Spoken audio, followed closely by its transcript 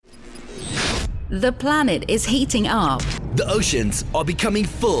The planet is heating up. The oceans are becoming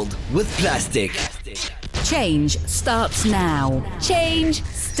filled with plastic. Change starts now. Change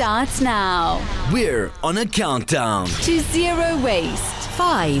starts now. We're on a countdown To zero waste.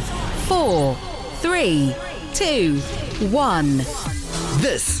 5, 4, 3, 2, 1.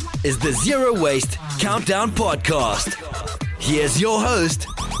 This is the Zero Waste Countdown Podcast. Here's your host,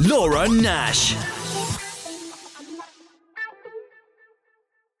 Laura Nash.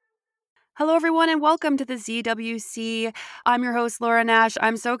 Hello, everyone, and welcome to the ZWC. I'm your host, Laura Nash.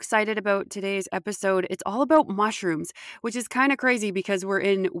 I'm so excited about today's episode. It's all about mushrooms, which is kind of crazy because we're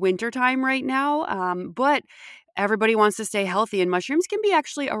in wintertime right now, but everybody wants to stay healthy, and mushrooms can be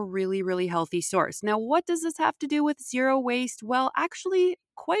actually a really, really healthy source. Now, what does this have to do with zero waste? Well, actually,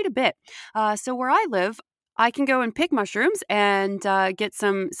 quite a bit. So where I live, I can go and pick mushrooms and get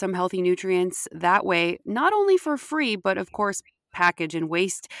some healthy nutrients that way, not only for free, but of course, package and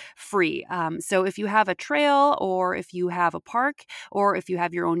waste free. So if you have a trail, or if you have a park, or if you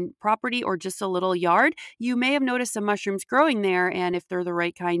have your own property or just a little yard, you may have noticed some mushrooms growing there. And if they're the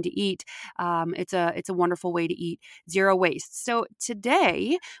right kind to eat, it's a wonderful way to eat zero waste. So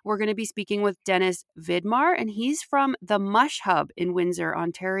today we're going to be speaking with Dennis Vidmar, and he's from the Mush Hub in Windsor,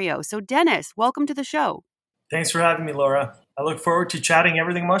 Ontario. So Dennis, welcome to the show. Thanks for having me, Laura. I look forward to chatting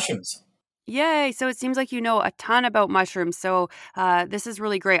everything mushrooms. Yay. So it seems like you know a ton about mushrooms. So this is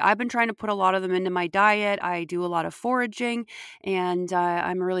really great. I've been trying to put a lot of them into my diet. I do a lot of foraging, and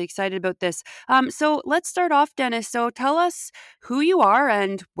I'm really excited about this. So let's start off, Dennis. So tell us who you are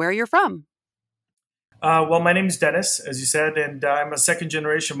and where you're from. Well, my name is Dennis, as you said, and I'm a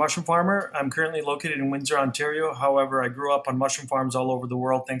second-generation mushroom farmer. I'm currently located in Windsor, Ontario. However, I grew up on mushroom farms all over the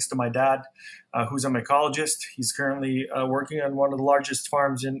world thanks to my dad, who's a mycologist. He's currently working on one of the largest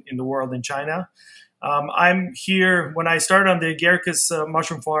farms in the world in China. I'm here when I started on the Agaricus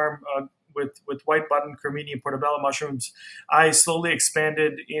mushroom farm with white button, Carmini, and portobello mushrooms. I slowly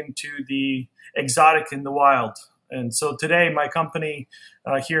expanded into the exotic in the wild. And so today, my company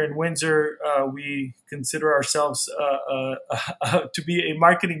here in Windsor, we consider ourselves to be a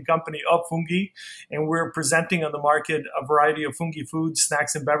marketing company of fungi, and we're presenting on the market a variety of fungi foods,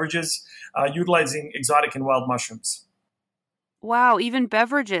 snacks, and beverages utilizing exotic and wild mushrooms. Wow, even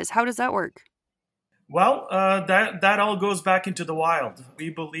beverages. How does that work? Well, that all goes back into the wild. We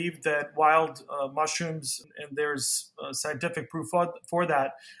believe that wild mushrooms, and there's scientific proof for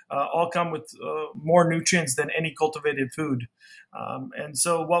that, all come with more nutrients than any cultivated food. And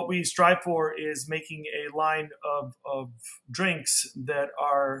so what we strive for is making a line of drinks that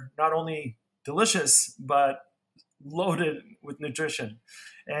are not only delicious, but loaded with nutrition.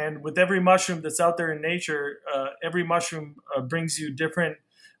 And with every mushroom that's out there in nature, every mushroom brings you different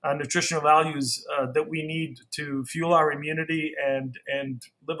nutritional values that we need to fuel our immunity and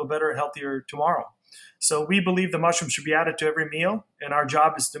live a better, healthier tomorrow. So we believe the mushroom should be added to every meal, and our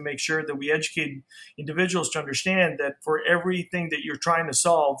job is to make sure that we educate individuals to understand that for everything that you're trying to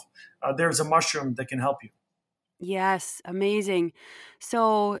solve, there's a mushroom that can help you. Yes, amazing.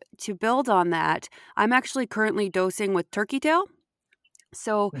 So to build on that, I'm actually currently dosing with turkey tail.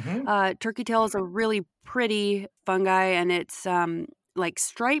 So turkey tail is a really pretty fungi, and it's like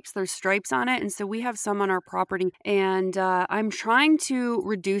stripes. There's stripes on it. And so we have some on our property, and I'm trying to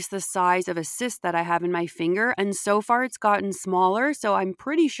reduce the size of a cyst that I have in my finger. And so far it's gotten smaller. So I'm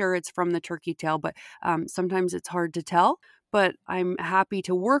pretty sure it's from the turkey tail, but sometimes it's hard to tell. But I'm happy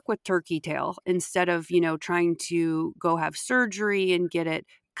to work with turkey tail instead of, trying to go have surgery and get it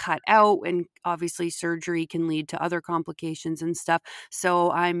cut out, and obviously surgery can lead to other complications and stuff.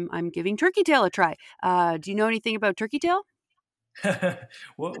 So I'm giving turkey tail a try. Do you know anything about turkey tail?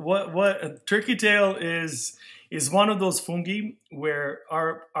 What turkey tail is one of those fungi where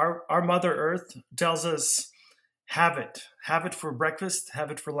our Mother Earth tells us have it for breakfast,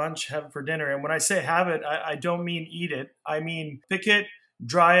 have it for lunch, have it for dinner. And when I say have it, I don't mean eat it. I mean pick it,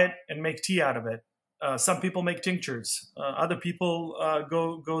 dry it, and make tea out of it. Some people make tinctures. Other people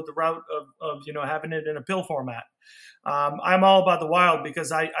go the route of having it in a pill format. I'm all about the wild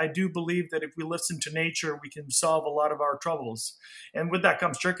because I do believe that if we listen to nature, we can solve a lot of our troubles. And with that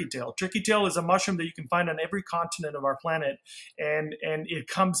comes turkey tail. Turkey tail is a mushroom that you can find on every continent of our planet, and it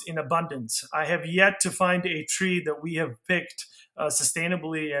comes in abundance. I have yet to find a tree that we have picked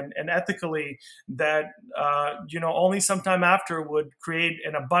sustainably and ethically that only sometime after would create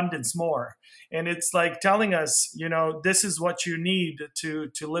an abundance more. And it's like telling us, this is what you need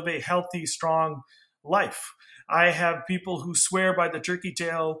to live a healthy, strong life. I have people who swear by the turkey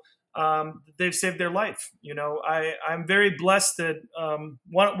tail. They've saved their life. I'm very blessed that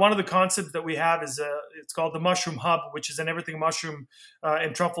one of the concepts that we have is it's called the Mushroom Hub, which is an everything mushroom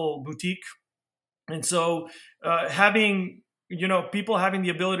and truffle boutique. And so having people having the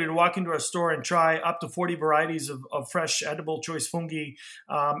ability to walk into our store and try up to 40 varieties of fresh edible choice fungi,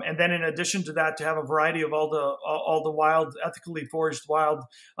 and then in addition to that, to have a variety of all the wild, ethically foraged wild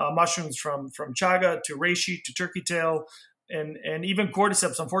mushrooms from chaga to reishi to turkey tail, and even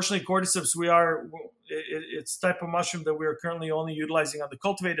cordyceps. Unfortunately, cordyceps it's type of mushroom that we are currently only utilizing on the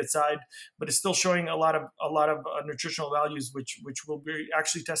cultivated side, but it's still showing a lot of nutritional values, which we'll be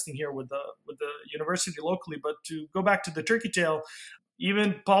actually testing here with the university locally. But to go back to the turkey tail,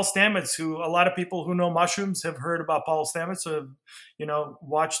 even Paul Stamets, who a lot of people who know mushrooms have heard about Paul Stamets, so have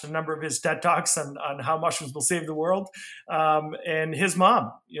watched a number of his TED Talks on how mushrooms will save the world. And his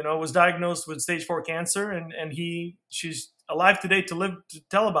mom, was diagnosed with stage 4 cancer, and she's alive today to live to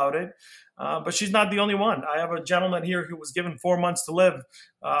tell about it. But she's not the only one. I have a gentleman here who was given 4 months to live,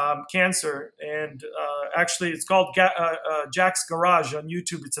 cancer, and actually it's called Jack's Garage on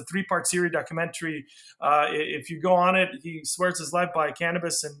YouTube. It's a 3-part series documentary. If you go on it, he swears his life by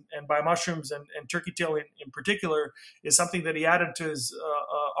cannabis and by mushrooms, and turkey tail in particular is something that he added to his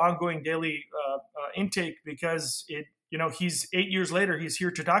ongoing daily intake, because he's 8 years later, he's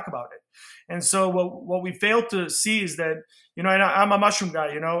here to talk about it. And so what we failed to see is that, and I'm a mushroom guy,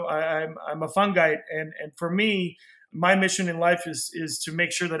 I'm a fungi. And for me, my mission in life is to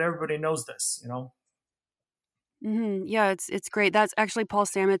make sure that everybody knows this, Mm-hmm. Yeah, it's great. That's actually Paul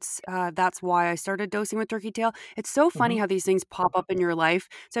Stamets. That's why I started dosing with turkey tail. It's so funny how these things pop up in your life.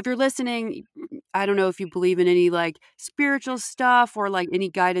 So if you're listening, I don't know if you believe in any like spiritual stuff or like any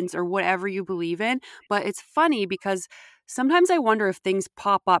guidance or whatever you believe in, but it's funny because sometimes I wonder if things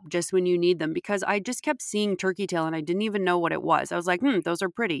pop up just when you need them, because I just kept seeing turkey tail and I didn't even know what it was. I was like, those are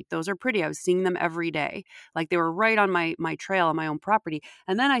pretty. Those are pretty. I was seeing them every day. Like they were right on my trail on my own property.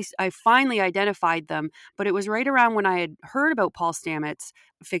 And then I finally identified them, but it was right around when I had heard about Paul Stamets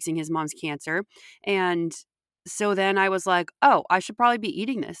fixing his mom's cancer. And so then I was like, oh, I should probably be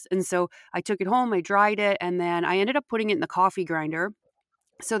eating this. And so I took it home, I dried it, and then I ended up putting it in the coffee grinder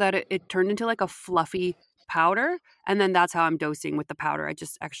so that it turned into like a fluffy powder. And then that's how I'm dosing with the powder. I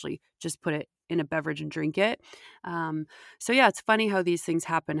just put it in a beverage and drink it. So yeah, it's funny how these things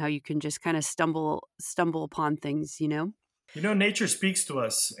happen, how you can just kind of stumble upon things, Nature speaks to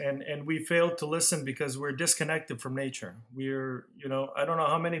us, and we fail to listen because we're disconnected from nature. We're, I don't know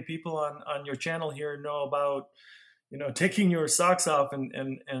how many people on your channel here know about, taking your socks off and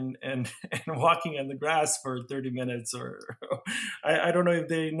walking on the grass for 30 minutes, or I don't know if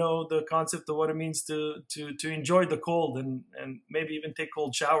they know the concept of what it means to enjoy the cold and maybe even take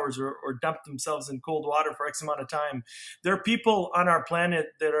cold showers or dump themselves in cold water for X amount of time. There are people on our planet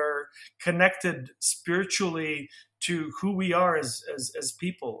that are connected spiritually to who we are as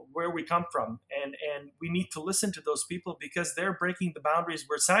people, where we come from. And we need to listen to those people because they're breaking the boundaries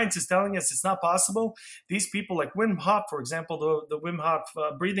where science is telling us it's not possible. These people like Wim Hof, for example, the Wim Hof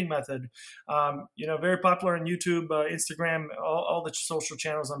breathing method, very popular on YouTube, Instagram, all the social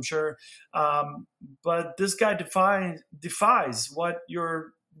channels, I'm sure. But this guy defies what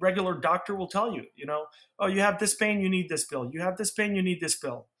your regular doctor will tell you, oh, you have this pain, you need this pill. You have this pain, you need this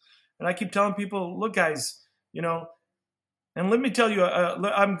pill. And I keep telling people, look, guys, and let me tell you,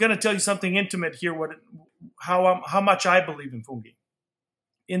 I'm going to tell you something intimate here, how much I believe in fungi.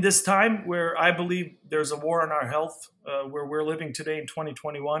 In this time where I believe there's a war on our health, where we're living today in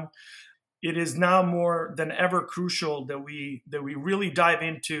 2021, it is now more than ever crucial that we really dive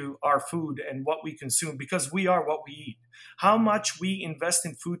into our food and what we consume, because we are what we eat. How much we invest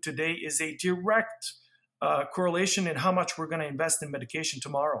in food today is a direct correlation in how much we're going to invest in medication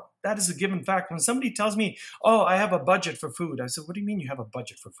tomorrow. That is a given fact. When somebody tells me, oh, I have a budget for food, I said, what do you mean you have a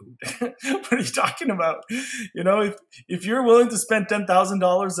budget for food? What are you talking about? If you're willing to spend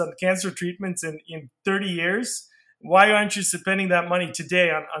 $10,000 on cancer treatments in 30 years, why aren't you spending that money today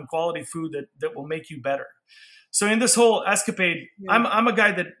on quality food that will make you better? So in this whole escapade, I'm a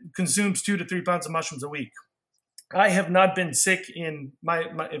guy that consumes 2 to 3 pounds of mushrooms a week. I have not been sick in my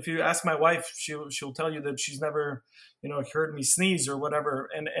if you ask my wife, she'll tell you that she's never, heard me sneeze or whatever.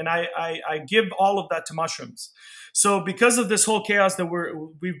 And I give all of that to mushrooms. So because of this whole chaos that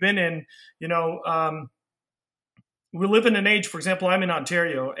we've been in, we live in an age, for example, I'm in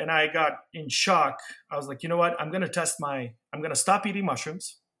Ontario, and I got in shock. I was like, you know what? I'm going to stop eating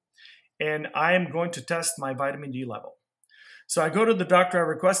mushrooms, and I am going to test my vitamin D level. So I go to the doctor, I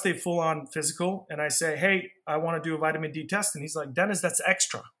request a full-on physical, and I say, hey, I want to do a vitamin D test. And he's like, Dennis, that's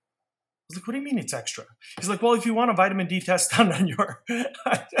extra. I was like, what do you mean it's extra? He's like, well, if you want a vitamin D test done on your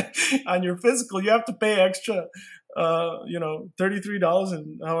on your physical, you have to pay extra, $33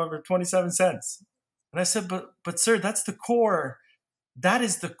 and however 27 cents. And I said, but sir, that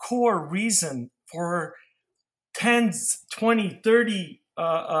is the core reason for 10, 20, 30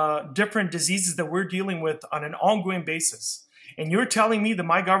 different diseases that we're dealing with on an ongoing basis. And you're telling me that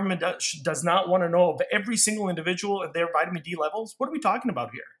my government does not want to know of every single individual and their vitamin D levels? What are we talking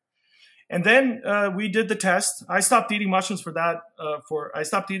about here? And then we did the test. I stopped eating mushrooms for that. I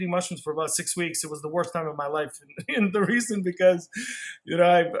stopped eating mushrooms for about 6 weeks. It was the worst time of my life, and the reason because,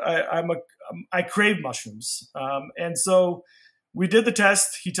 I crave mushrooms. And so we did the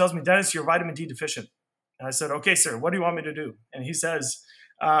test. He tells me, Dennis, you're vitamin D deficient. And I said, okay, sir, what do you want me to do? And he says,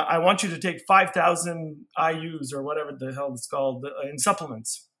 I want you to take 5,000 IUs or whatever the hell it's called in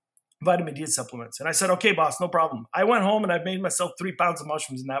supplements. Vitamin D supplements. And I said, okay, boss, no problem. I went home and I made myself 3 pounds of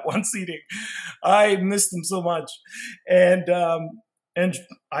mushrooms in that one seating. I missed them so much. And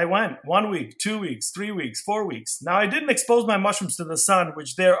I went 1 week, 2 weeks, 3 weeks, 4 weeks. Now, I didn't expose my mushrooms to the sun,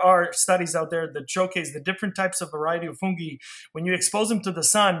 which there are studies out there that showcase the different types of variety of fungi. When you expose them to the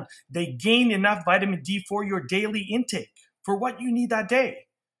sun, they gain enough vitamin D for your daily intake, for what you need that day.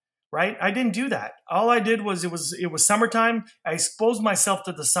 Right? I didn't do that. All I did was it was summertime. I exposed myself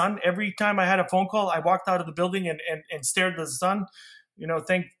to the sun. Every time I had a phone call, I walked out of the building and stared at the sun.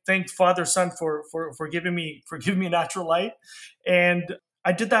 Thank Father Sun for giving me natural light. And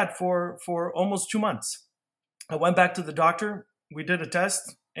I did that for almost 2 months. I went back to the doctor. We did a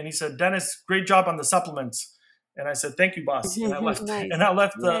test, and he said, Dennis, great job on the supplements. And I said, thank you, boss. And I left. Nice. And I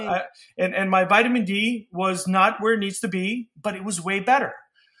left. And my vitamin D was not where it needs to be, but it was way better.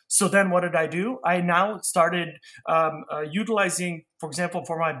 So then what did I do? I now started utilizing, for example,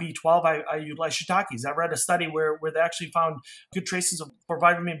 for my B12, I utilize shiitakes. I read a study where they actually found good traces for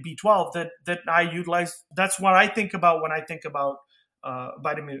vitamin B12 that I utilize. That's what I think about when I think about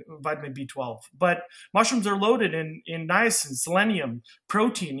vitamin B12. But mushrooms are loaded in niacin, selenium,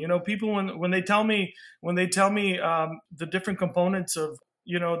 protein. People when they tell me the different components of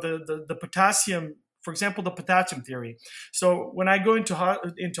the potassium. For example, the potassium theory. So when I go into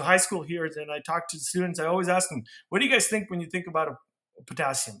high school here and I talk to students, I always ask them, what do you guys think when you think about a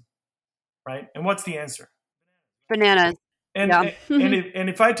potassium, right? And what's the answer? Bananas. And, Yeah. and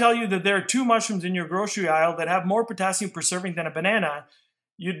if I tell you that there are 2 mushrooms in your grocery aisle that have more potassium per serving than a banana,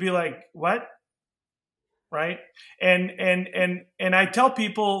 you'd be like, what? Right? And I tell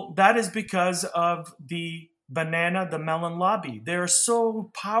people that is because of the melon lobby. They're so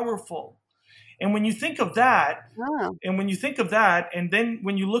powerful. And when you think of that, and then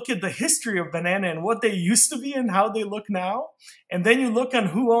when you look at the history of banana and what they used to be and how they look now, and then you look on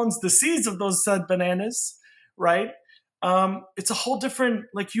who owns the seeds of those said bananas, right? It's a whole different,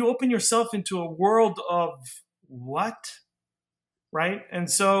 you open yourself into a world of what, right? And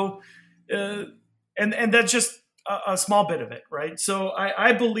so, and that's just a small bit of it, right? So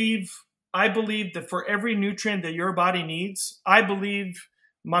I believe that for every nutrient that your body needs, I believe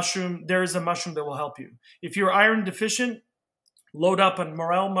there is a mushroom that will help you. If you're iron deficient, load up on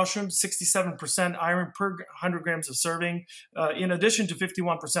morel mushrooms, 67% iron per 100 grams of serving, in addition to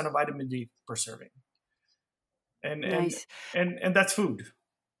 51% of vitamin D per serving. Nice. And that's food.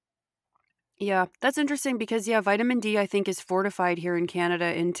 Yeah, that's interesting because vitamin D I think is fortified here in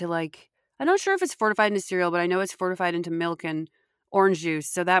Canada into I'm not sure if it's fortified into cereal, but I know it's fortified into milk and orange juice.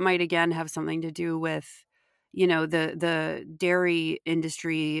 So that might again have something to do with the dairy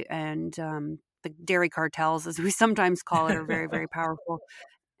industry and the dairy cartels, as we sometimes call it, are very, very powerful,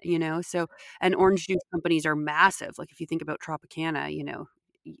 so, and orange juice companies are massive. If you think about Tropicana,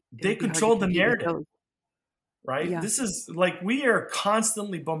 they control the narrative, right? Yeah. This is we are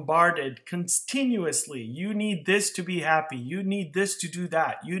constantly bombarded continuously. You need this to be happy. You need this to do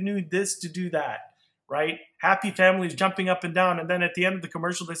that. You need this to do that. Right? Happy families jumping up and down. And then at the end of the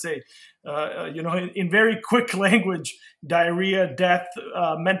commercial, they say, in very quick language, diarrhea, death,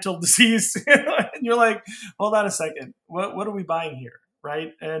 mental disease. And you're like, hold on a second. What are we buying here?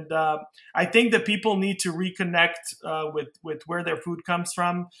 Right? And I think that people need to reconnect with where their food comes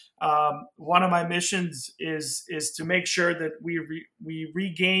from. One of my missions is to make sure that we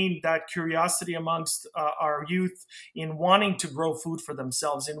regain that curiosity amongst our youth in wanting to grow food for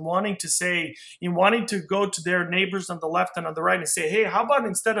themselves, in wanting to go to their neighbors on the left and on the right and say, hey, how about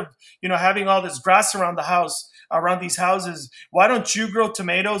instead of having all this grass around the house, around these houses, why don't you grow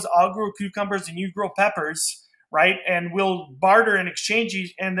tomatoes, I'll grow cucumbers, and you grow peppers, right? And we'll barter and exchange,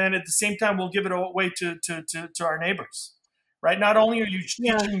 and then at the same time, we'll give it away to our neighbors, right? Not only are you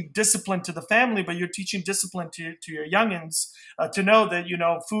teaching discipline to the family, but you're teaching discipline to your youngins to know that,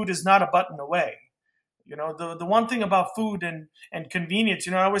 food is not a button away. The one thing about food and convenience,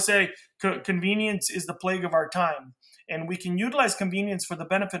 I always say convenience is the plague of our time. and we can utilize convenience for the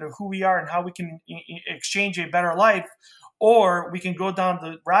benefit of who we are and how we can exchange a better life, or we can go down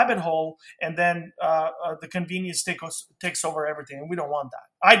the rabbit hole and then the convenience takes over everything. And we don't want that.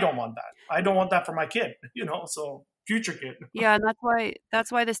 I don't want that. I don't want that for my kid, so future kid. Yeah, and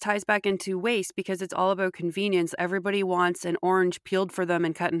that's why this ties back into waste, because it's all about convenience. Everybody wants an orange peeled for them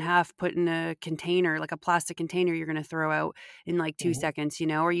and cut in half, put in a container, like a plastic container you're going to throw out in like 2 seconds,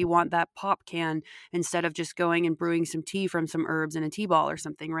 or you want that pop can instead of just going and brewing some tea from some herbs in a tea ball or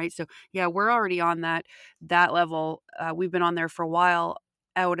something, right? So yeah, we're already on that level. We've been on there for a while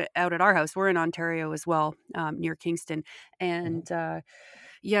out at our house. We're in Ontario as well, near Kingston, and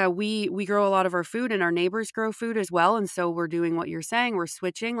yeah, we grow a lot of our food, and our neighbors grow food as well. And so we're doing what you're saying. We're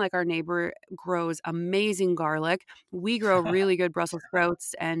switching. Like, our neighbor grows amazing garlic. We grow really good Brussels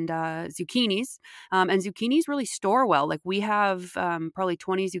sprouts and zucchinis. And zucchinis really store well. Like, we have probably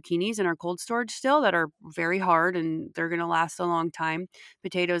 20 zucchinis in our cold storage still that are very hard, and they're going to last a long time.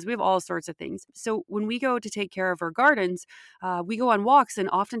 Potatoes, we have all sorts of things. So when we go to take care of our gardens, we go on walks, and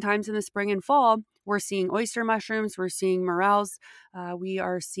oftentimes in the spring and fall, we're seeing oyster mushrooms, we're seeing morels, we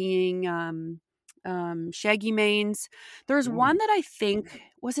are seeing shaggy manes. There's one that I think,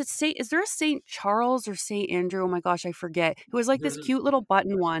 is there a St. Charles or St. Andrew? Oh my gosh, I forget. It was like this cute little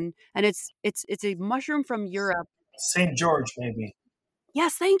button one, and it's a mushroom from Europe. St. George, maybe.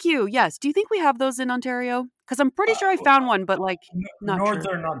 Yes, thank you. Yes. Do you think we have those in Ontario? Because I'm pretty sure I found one, but like not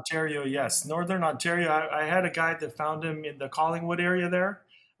Northern sure. Ontario, yes. Northern Ontario. I had a guy that found him in the Collingwood area there,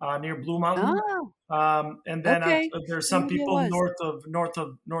 near Blue Mountain. Oh, And then okay. there's some Maybe it people was.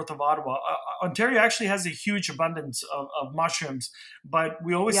 north of Ottawa. Ontario actually has a huge abundance of mushrooms, but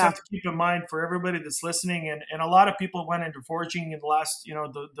we always have to keep in mind for everybody that's listening, and a lot of people went into foraging in the last,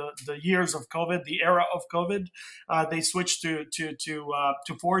 the years of COVID, the era of COVID. They switched to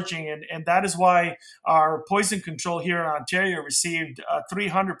foraging, and that is why our poison control here in Ontario received a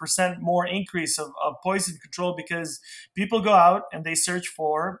 300% more increase of poison control, because people go out and they search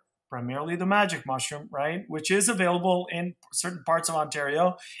for primarily the magic mushroom, right, which is available in certain parts of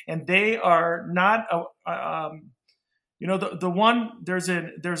Ontario, and they are not, the one. There's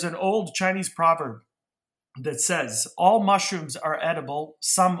an old Chinese proverb that says, "All mushrooms are edible,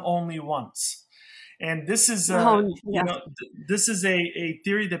 some only once." And this is, this is a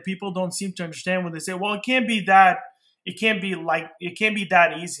theory that people don't seem to understand when they say, "Well, it can't be that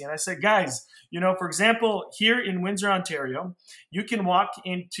easy." And I said, guys, for example, here in Windsor, Ontario, you can walk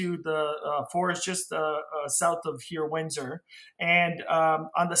into the forest just south of here, Windsor, and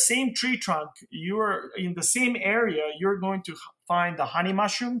on the same tree trunk, you're in the same area, you're going to find the honey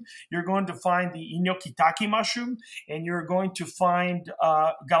mushroom, you're going to find the inokitake mushroom, and you're going to find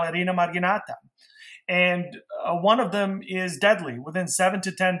Galerina marginata. And one of them is deadly. Within 7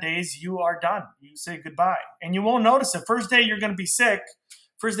 to 10 days, you are done. You say goodbye. And you won't notice it. First day, you're going to be sick.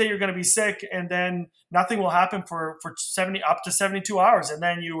 And then nothing will happen for up to 72 hours. And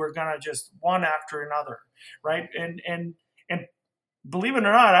then you are going to just one after another, right? And believe it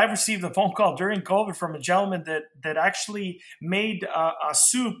or not, I've received a phone call during COVID from a gentleman that actually made a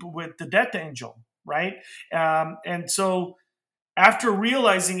soup with the death angel, right? And so after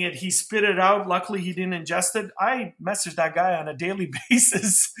realizing it, he spit it out. Luckily, he didn't ingest it. I messaged that guy on a daily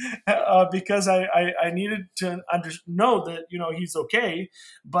basis because I needed to know that, he's okay.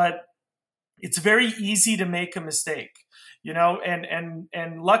 But it's very easy to make a mistake,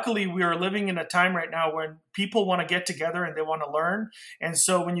 and luckily we are living in a time right now when people want to get together and they want to learn. And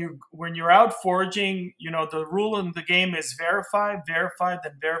so when you're out foraging, the rule in the game is verify,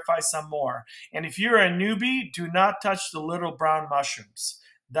 then verify some more. And if you're a newbie, do not touch the little brown mushrooms.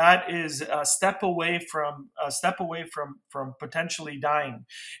 That is a step away from potentially dying.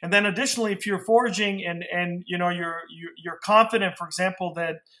 And then additionally, if you're foraging and you're confident, for example,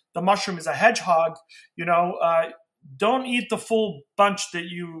 that the mushroom is a hedgehog, don't eat the full bunch that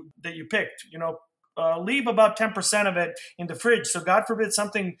you picked. Leave about 10% of it in the fridge. So God forbid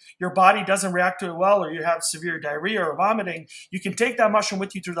your body doesn't react to it well, or you have severe diarrhea or vomiting, you can take that mushroom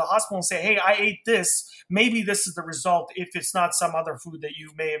with you to the hospital and say, "Hey, I ate this. Maybe this is the result," if it's not some other food that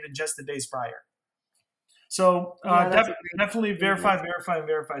you may have ingested days prior. So definitely verify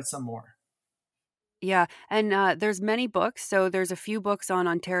some more. Yeah, and there's many books. So there's a few books on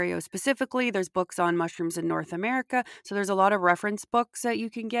Ontario specifically. There's books on mushrooms in North America. So there's a lot of reference books that you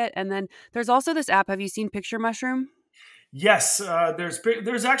can get. And then there's also this app. Have you seen Picture Mushroom? Yes,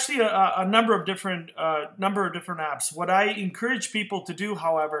 there's actually a number of different apps. What I encourage people to do,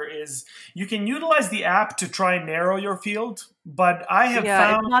 however, is you can utilize the app to try and narrow your field. But I have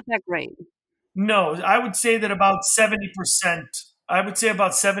found it's not that great. No, I would say that about 70% I would say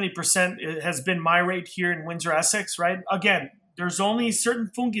about 70% has been my rate here in Windsor, Essex, right? Again, there's only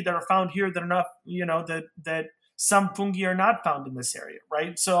certain fungi that are found here that are not, that some fungi are not found in this area,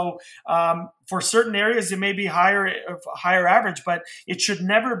 right? So for certain areas, it may be higher average, but it should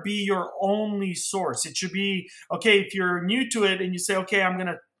never be your only source. It should be, okay, if you're new to it and you say, okay, I'm going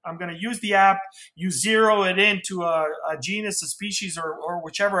to use the app, you zero it into a genus, a species, or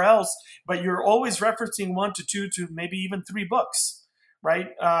whichever else, but you're always referencing 1 to 2 to maybe even 3 books, right?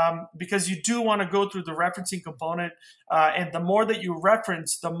 Because you do want to go through the referencing component, and the more that you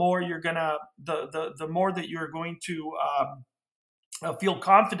reference, the more you're gonna, the more that you're going to feel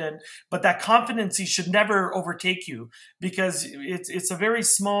confident. But that competency should never overtake you, because it's a very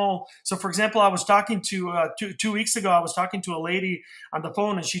small. So, for example, I was talking to 2 weeks ago. I was talking to a lady on the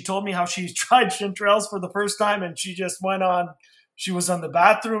phone, and she told me how she tried chanterelles for the first time, and she just went on. She was on the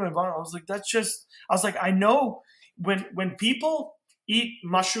bathroom, and I was like, I know when people eat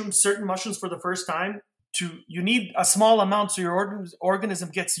mushrooms, certain mushrooms for the first time, you need a small amount so your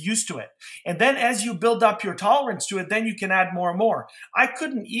organism gets used to it. And then as you build up your tolerance to it, then you can add more and more. I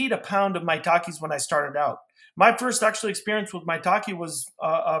couldn't eat a pound of maitakes when I started out. My first actual experience with maitake was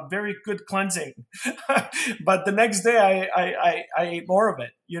a very good cleansing, but the next day I ate more of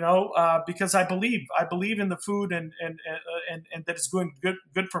it, because I believe in the food and that it's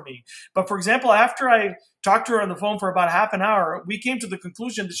good for me. But for example, after I talked to her on the phone for about half an hour, we came to the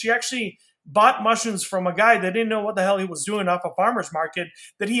conclusion that she actually bought mushrooms from a guy that didn't know what the hell he was doing off a farmer's market,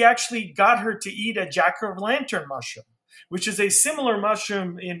 that he actually got her to eat a jack-o'-lantern mushroom, which is a similar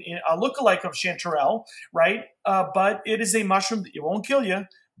mushroom in a lookalike of chanterelle, right? But it is a mushroom that it won't kill you,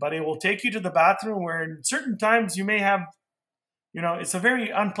 but it will take you to the bathroom, where in certain times you may have, it's a very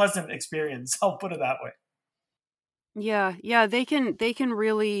unpleasant experience. I'll put it that way. Yeah, they can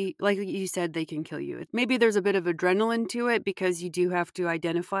really, like you said, they can kill you. Maybe there's a bit of adrenaline to it because you do have to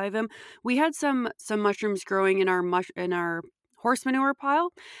identify them. We had some mushrooms growing in our horse manure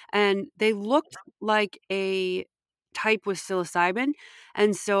pile, and they looked like a type with psilocybin.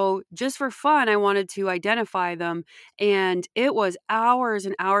 And so just for fun, I wanted to identify them. And it was hours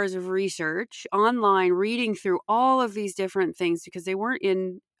and hours of research online, reading through all of these different things because they weren't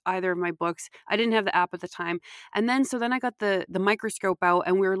in either of my books. I didn't have the app at the time. And then I got the microscope out,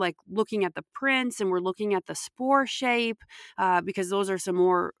 and we were like looking at the prints, and we're looking at the spore shape, because those are some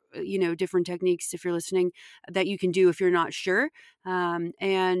more, different techniques, if you're listening, that you can do if you're not sure.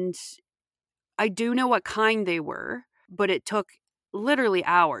 And I do know what kind they were, but it took literally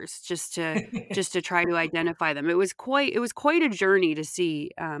hours just to try to identify them. It was quite a journey to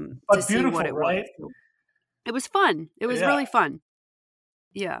see but see beautiful, what it right? was. It was fun. It was really fun.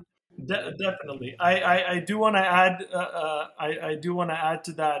 Yeah. Definitely. I do want to add. I do want to add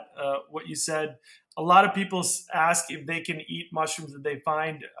to that what you said. A lot of people ask if they can eat mushrooms that they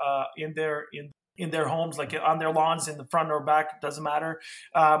find in their homes, like on their lawns, in the front or back, it doesn't matter.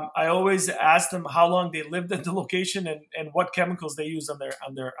 I always ask them how long they lived at the location and what chemicals they use on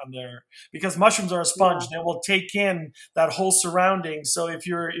their, because mushrooms are a sponge. They will take in that whole surrounding. So if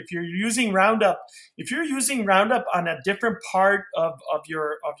you're using Roundup on a different part of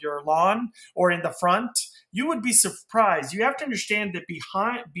your lawn or in the front, you would be surprised. You have to understand that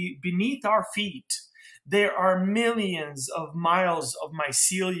beneath our feet, there are millions of miles of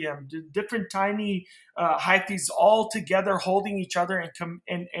mycelium, different tiny hyphae all together holding each other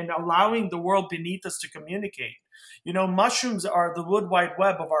and allowing the world beneath us to communicate. Mushrooms are the wood wide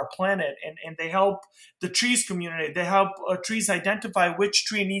web of our planet, and they help the trees communicate. They help trees identify which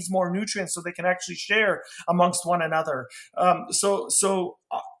tree needs more nutrients so they can actually share amongst one another. So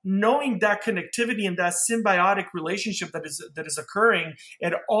knowing that connectivity and that symbiotic relationship that is occurring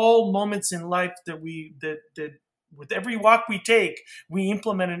at all moments in life, that with every walk we take, we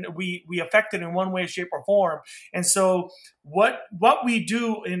implement and we affect it in one way, shape, or form. And so what we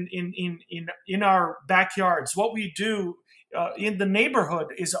do in our backyards, what we do in the neighborhood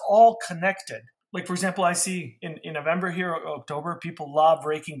is all connected. Like, for example, I see in November here, October, people love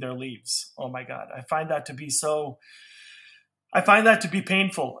raking their leaves. Oh my God. I find that to be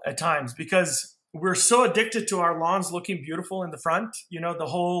painful at times, because we're so addicted to our lawns looking beautiful in the front. The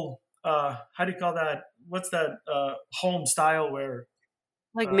whole, how do you call that? What's that home style where?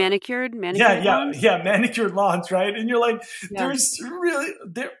 Like manicured lawns? Yeah, manicured lawns, right? And you're like,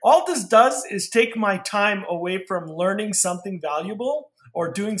 all this does is take my time away from learning something valuable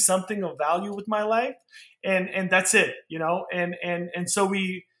or doing something of value with my life. And that's it, and so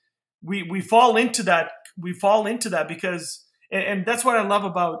we fall into that. We fall into that because, and that's what I love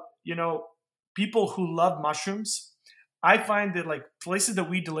about, people who love mushrooms. I find that, like, places that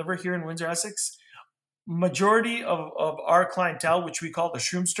we deliver here in Windsor, Essex, majority of our clientele, which we call the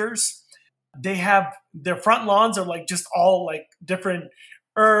shroomsters, they have their front lawns are like just all like different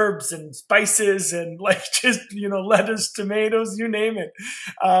herbs and spices and like just, lettuce, tomatoes, you name it.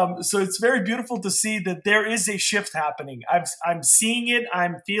 So it's very beautiful to see that there is a shift happening. I'm seeing it,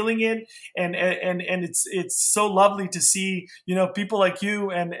 I'm feeling it. And it's so lovely to see, people like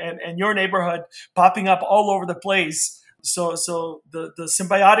you and your neighborhood popping up all over the place. So the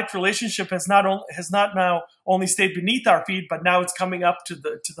symbiotic relationship has not now only stayed beneath our feet, but now it's coming up to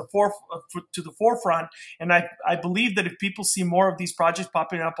the forefront. And I believe that if people see more of these projects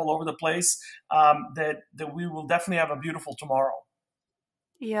popping up all over the place, that we will definitely have a beautiful tomorrow.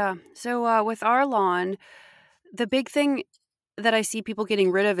 Yeah. So with our lawn, the big thing that I see people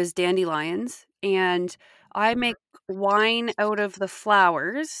getting rid of is dandelions, and I make wine out of the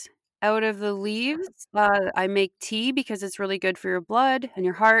flowers. Out of the leaves, I make tea because it's really good for your blood and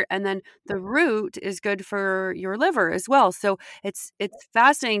your heart, and then the root is good for your liver as well. So it's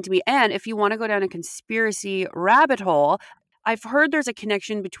fascinating to me. And if you want to go down a conspiracy rabbit hole, I've heard there's a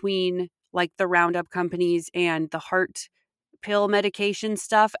connection between like the Roundup companies and the heart pill medication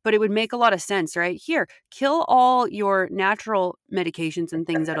stuff, but it would make a lot of sense, right? Here, kill all your natural medications and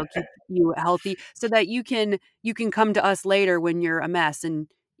things that'll keep you healthy so that you can come to us later when you're a mess and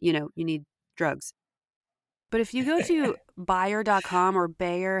you need drugs. But if you go to Bayer.com or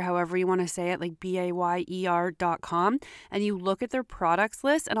Bayer, however you want to say it, like BAYER.com, and you look at their products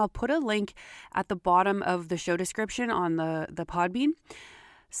list, and I'll put a link at the bottom of the show description on the Podbean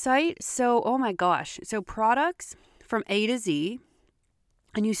site. So, oh my gosh. So products from A to Z,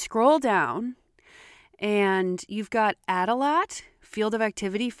 and you scroll down and you've got Adalat, field of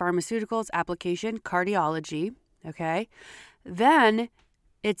activity, pharmaceuticals, application, cardiology. Okay. Then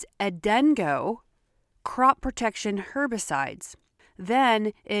it's Edengo, crop protection herbicides.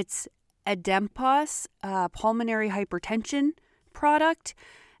 Then it's Adempos, pulmonary hypertension product.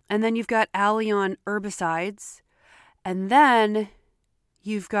 And then you've got Allion herbicides. And then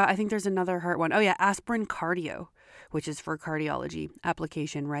you've got, I think there's another heart one. Oh yeah, aspirin cardio, which is for cardiology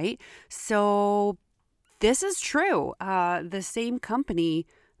application, right? So this is true. The same company,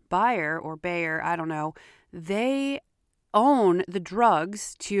 Bayer or Bayer, I don't know, they own the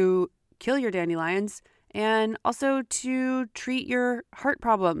drugs to kill your dandelions and also to treat your heart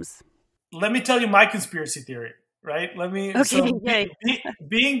problems. Let me tell you my conspiracy theory, right? Being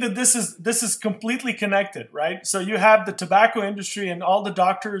that this is completely connected, right? So you have the tobacco industry and all the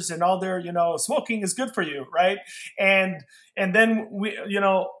doctors and all their, smoking is good for you, right? And then we,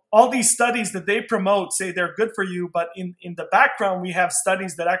 all these studies that they promote say they're good for you, but in the background, we have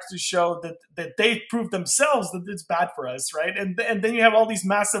studies that actually show that they prove themselves that it's bad for us, right? And then you have all these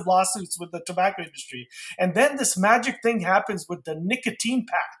massive lawsuits with the tobacco industry. And then this magic thing happens with the nicotine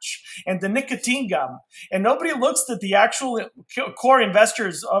patch and the nicotine gum. And nobody looks at the actual core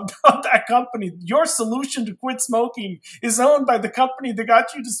investors of that company. Your solution to quit smoking is owned by the company that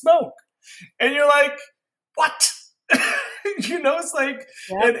got you to smoke. And you're like, what? It's like,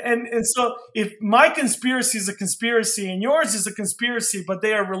 yeah. And so if my conspiracy is a conspiracy and yours is a conspiracy, but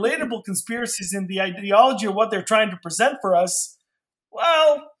they are relatable conspiracies in the ideology of what they're trying to present for us,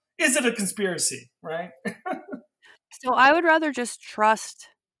 well, is it a conspiracy, right? So I would rather just trust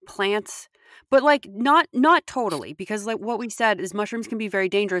plants, but like not totally, because like what we said is mushrooms can be very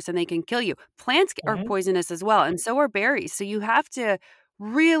dangerous and they can kill you. Plants are poisonous as well, and so are berries. So you have to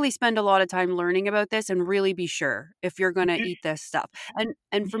really spend a lot of time learning about this and really be sure if you're going to eat this stuff.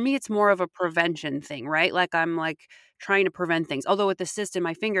 And for me, it's more of a prevention thing, right? Like I'm like trying to prevent things. Although with the cyst in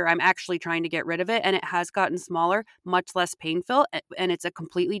my finger, I'm actually trying to get rid of it, and it has gotten smaller, much less painful, and it's a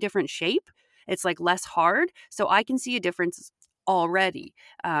completely different shape. It's like less hard. So I can see a difference already.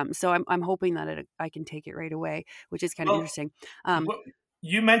 So I'm hoping that I can take it right away, which is kind of interesting.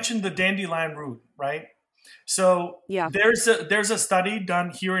 You mentioned the dandelion root, right? So yeah, there's a study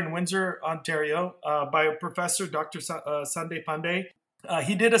done here in Windsor, Ontario, by a professor, Dr. Sunday Pandey.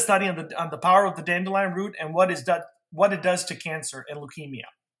 He did a study on the power of the dandelion root and what it does to cancer and leukemia.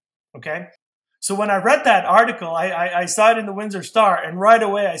 Okay, so when I read that article, I saw it in the Windsor Star, and right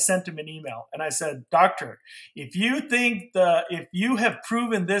away I sent him an email and I said, Doctor, if you have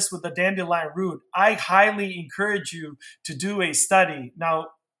proven this with the dandelion root, I highly encourage you to do a study. Now,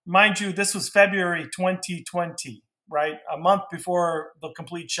 mind you, this was February 2020, right? A month before the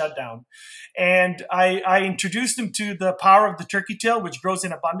complete shutdown. And I introduced him to the power of the turkey tail, which grows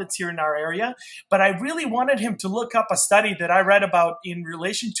in abundance here in our area. But I really wanted him to look up a study that I read about in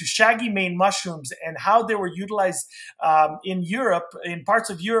relation to shaggy mane mushrooms and how they were utilized in Europe, in parts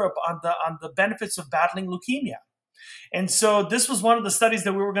of Europe, on the benefits of battling leukemia. And so this was one of the studies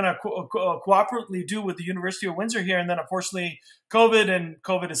that we were going to cooperatively do with the University of Windsor here. And then unfortunately,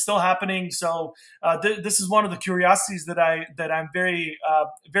 COVID is still happening. So this is one of the curiosities that I'm very,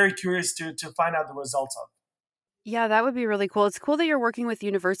 very curious to find out the results of. Yeah, that would be really cool. It's cool that you're working with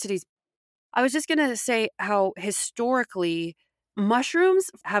universities. I was just going to say how historically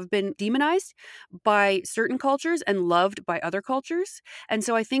mushrooms have been demonized by certain cultures and loved by other cultures. And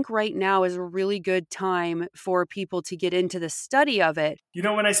so I think right now is a really good time for people to get into the study of it. You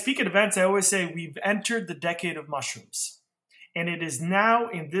know, when I speak at events, I always say we've entered the decade of mushrooms. And it is now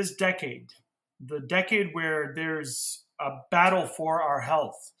in this decade, the decade where there's a battle for our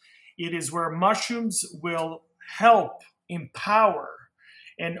health. It is where mushrooms will help empower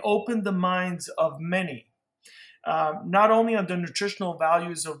and open the minds of many, not only on the nutritional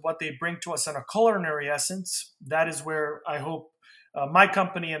values of what they bring to us in a culinary essence. That is where I hope my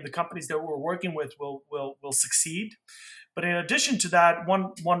company and the companies that we're working with will succeed. But in addition to that,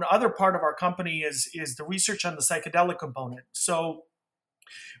 one other part of our company is the research on the psychedelic component. So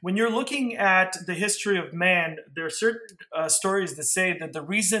when you're looking at the history of man, there are certain stories that say that the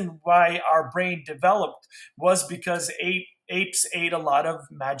reason why our brain developed was because apes ate a lot of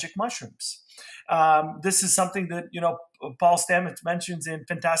magic mushrooms. This is something that, Paul Stamets mentions in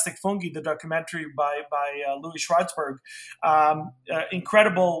Fantastic Fungi, the documentary by Louis Schwartzberg.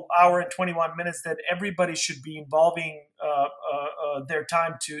 Incredible hour and 21 minutes that everybody should be involving their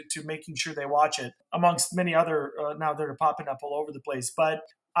time to making sure they watch it, amongst many other now that are popping up all over the place. But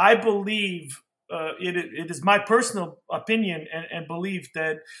I believe it is my personal opinion and belief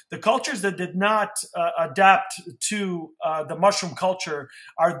that the cultures that did not adapt to the mushroom culture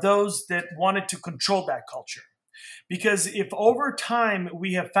are those that wanted to control that culture. Because if over time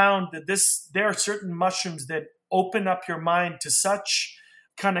we have found that there are certain mushrooms that open up your mind to such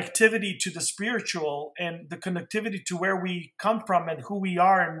connectivity to the spiritual and the connectivity to where we come from and who we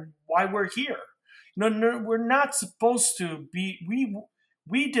are and why we're here. No, we're not supposed to be.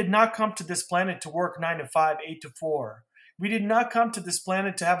 We did not come to this planet to work 9 to 5, 8 to 4. We did not come to this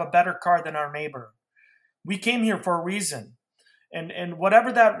planet to have a better car than our neighbor. We came here for a reason. And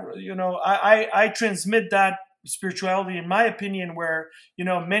whatever that, I transmit that spirituality, in my opinion, where,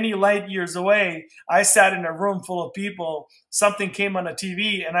 many light years away, I sat in a room full of people, something came on a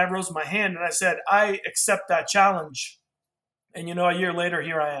TV and I rose my hand and I said, I accept that challenge. And, a year later,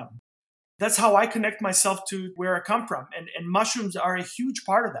 here I am. That's how I connect myself to where I come from. And mushrooms are a huge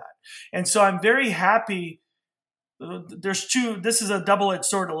part of that. And so I'm very happy. This is a double-edged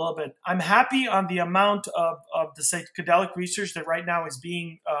sword a little bit. I'm happy on the amount of the psychedelic research that right now is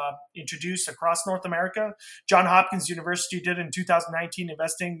being introduced across North America. Johns Hopkins University did in 2019,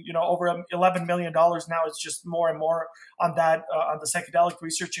 investing, over $11 million. Now it's just more and more on that, on the psychedelic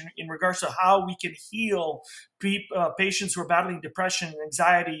research in regards to how we can heal patients who are battling depression,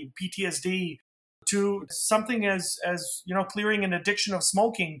 anxiety, PTSD, to something as clearing an addiction of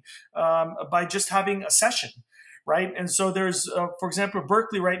smoking by just having a session. Right. And so there's, for example,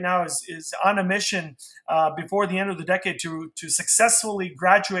 Berkeley right now is on a mission before the end of the decade to successfully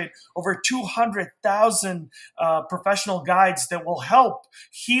graduate over 200,000 professional guides that will help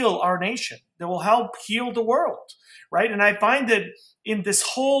heal our nation, that will help heal the world. Right. And I find that in this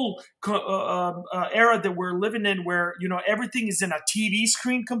whole era that we're living in, where, everything is in a TV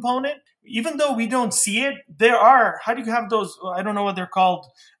screen component, even though we don't see it, there are, how do you have those? I don't know what they're called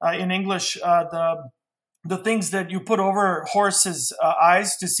in English, the things that you put over horses'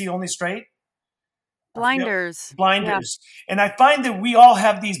 eyes to see only straight. Blinders. Blinders. Yeah. And I find that we all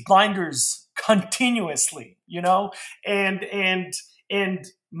have these blinders continuously, and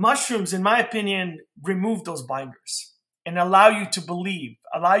mushrooms, in my opinion, remove those blinders and allow you to believe,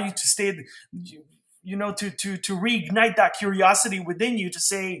 allow you to stay, to reignite that curiosity within you to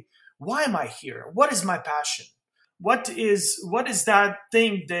say, why am I here? What is my passion? What is that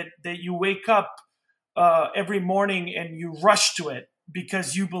thing that you wake up every morning and you rush to it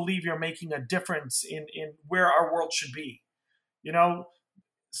because you believe you're making a difference in where our world should be?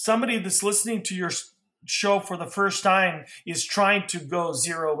 Somebody that's listening to your show for the first time is trying to go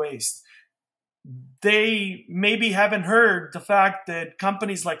zero waste. They maybe haven't heard the fact that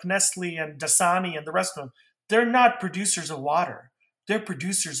companies like Nestle and Dasani and the rest of them, they're not producers of water. They're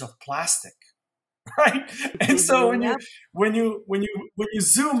producers of plastic. Right. And so when you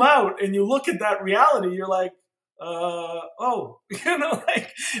zoom out and you look at that reality, you're like,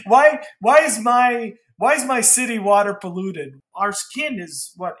 why is my city water polluted? Our skin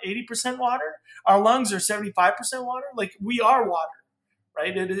is 80% water. Our lungs are 75% water. Like, we are water.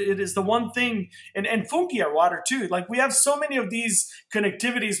 right? It is the one thing, and fungi are water too. Like we have so many of these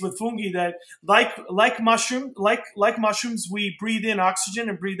connectivities with fungi that, like mushrooms, we breathe in oxygen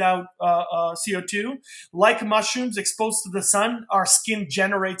and breathe out CO2. Like mushrooms exposed to the sun, our skin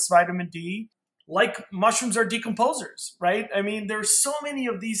generates vitamin D. Like mushrooms are decomposers, right? I mean, there's so many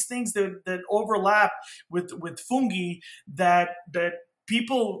of these things that overlap with fungi that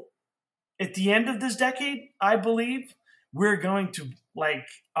people at the end of this decade, I believe, we're going to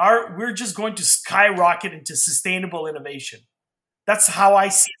we're just going to skyrocket into sustainable innovation. That's how I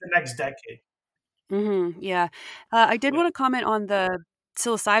see the next decade. Yeah. I did want to comment on the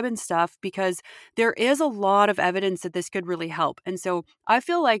psilocybin stuff because there is a lot of evidence that this could really help. And so I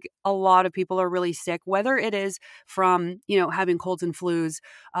feel like a lot of people are really sick, whether it is from, having colds and flus,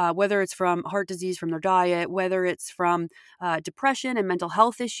 whether it's from heart disease from their diet, whether it's from depression and mental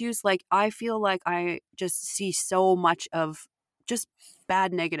health issues. Like, I feel like I just see so much of just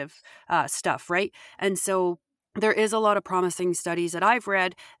bad negative stuff, right? And so there is a lot of promising studies that I've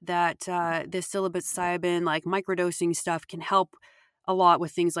read that this psilocybin, like microdosing stuff, can help a lot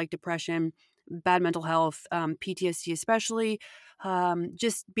with things like depression, bad mental health, PTSD especially,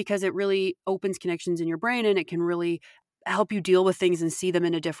 just because it really opens connections in your brain and it can really help you deal with things and see them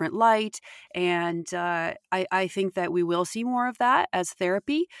in a different light. And I think that we will see more of that as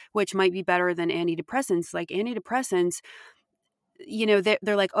therapy, which might be better than antidepressants. Like antidepressants,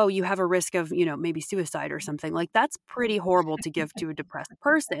 they're like, oh, you have a risk of, maybe suicide or something. Like, that's pretty horrible to give to a depressed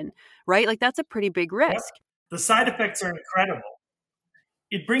person, right? Like, that's a pretty big risk. Yep. The side effects are incredible.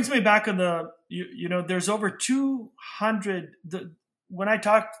 It brings me back on there's over 200, when I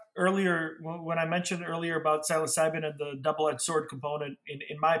talked earlier, when I mentioned earlier about psilocybin and the double-edged sword component,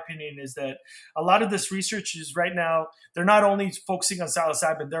 in my opinion, is that a lot of this research is right now, they're not only focusing on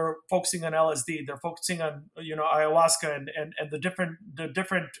psilocybin, they're focusing on LSD, they're focusing on, ayahuasca and the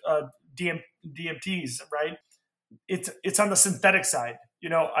different DMTs, right? It's on the synthetic side.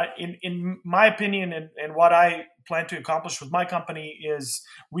 In my opinion, and what I plan to accomplish with my company is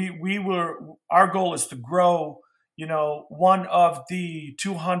our goal is to grow, one of the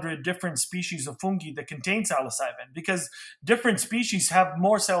 200 different species of fungi that contain psilocybin, because different species have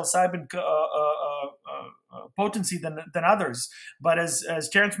more psilocybin potency than others. But as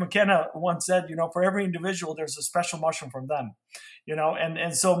Terence McKenna once said, for every individual, there's a special mushroom from them,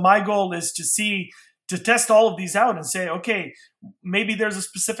 and so my goal is to test all of these out and say, okay, maybe there's a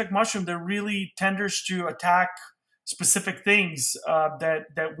specific mushroom that really tenders to attack specific things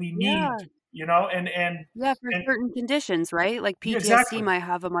that we need, for certain conditions, right? Like PTSD exactly. might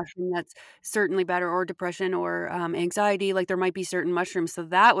have a mushroom that's certainly better, or depression, or anxiety. Like, there might be certain mushrooms, so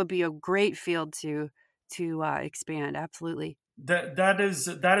that would be a great field to expand. Absolutely. That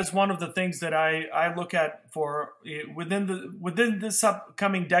is one of the things that I look at for within this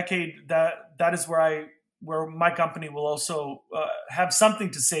upcoming decade. That is where my company will also have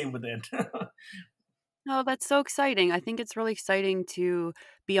something to say within. Oh, that's so exciting. I think it's really exciting to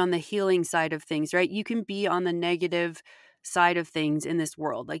be on the healing side of things, right? You can be on the negative side of things in this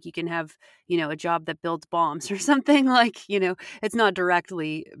world. Like, you can have, a job that builds bombs or something. Like, it's not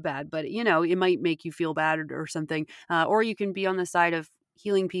directly bad, but, it might make you feel bad or something. Or you can be on the side of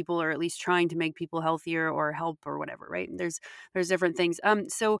healing people, or at least trying to make people healthier or help or whatever, right? There's different things.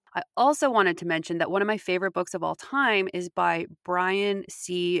 So I also wanted to mention that one of my favorite books of all time is by Brian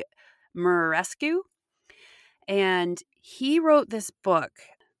C. Muraresku. And he wrote this book.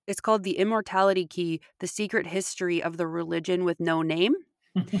 It's called The Immortality Key: The Secret History of the Religion with No Name.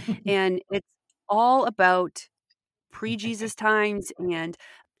 And it's all about pre-Jesus times and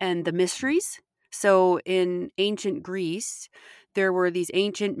the mysteries. So in ancient Greece, there were these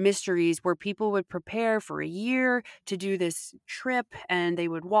ancient mysteries where people would prepare for a year to do this trip, and they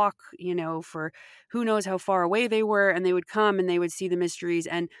would walk, for who knows how far away they were, and they would come and they would see the mysteries.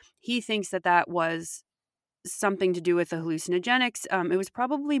 And he thinks that was something to do with the hallucinogenics. It was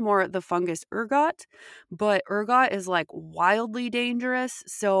probably more the fungus ergot, but ergot is like wildly dangerous.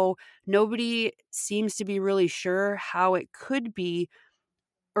 So nobody seems to be really sure how it could be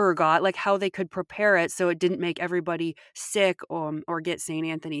ergot, like how they could prepare it so it didn't make everybody sick, or get St.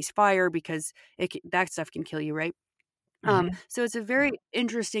 Anthony's fire, because that stuff can kill you, right? So it's a very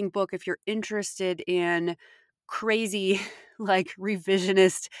interesting book if you're interested in crazy, like,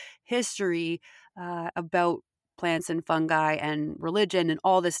 revisionist history about plants and fungi and religion and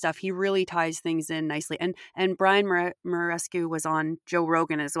all this stuff. He really ties things in nicely. And Brian Muraresku was on Joe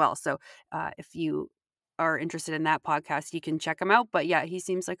Rogan as well. So if you are interested in that podcast, you can check him out. But yeah, he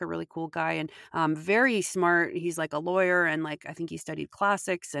seems like a really cool guy and very smart. He's like a lawyer and like I think he studied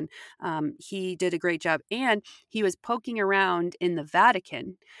classics and he did a great job. And he was poking around in the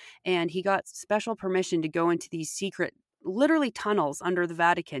Vatican and he got special permission to go into these secret literally tunnels under the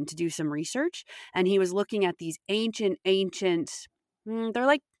Vatican to do some research. And he was looking at these ancient, they're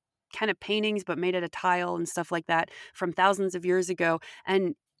like kind of paintings, but made out of tile and stuff like that from thousands of years ago.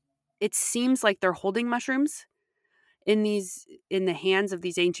 And it seems like they're holding mushrooms in the hands of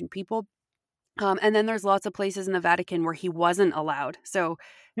these ancient people. And then there's lots of places in the Vatican where he wasn't allowed. So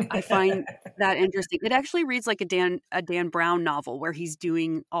I find that interesting. It actually reads like a Dan Brown novel where he's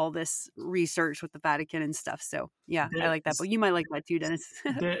doing all this research with the Vatican and stuff. So yeah, I like that. But you might like that too, Dennis.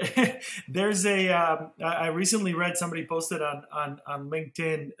 There's I recently read somebody posted on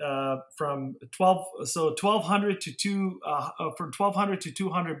LinkedIn from 1200 from 1200 to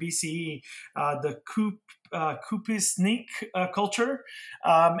 200 BCE, the Kupusnik culture,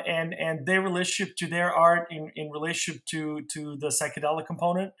 and their relationship to their art in relationship to the psychedelic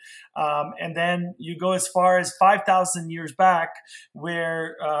component. And then you go as far as 5,000 years back,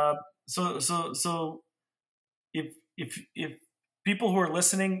 where so if people who are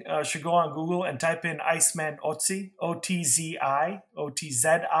listening should go on Google and type in Iceman Otzi, Otzi,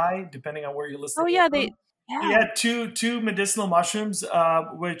 depending on where you're listening. Oh yeah, He had two medicinal mushrooms,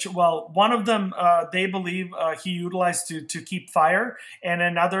 which, well, one of them they believe he utilized to keep fire, and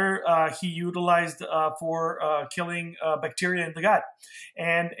another he utilized for killing bacteria in the gut.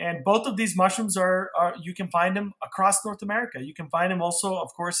 And both of these mushrooms are you can find them across North America. You can find them also,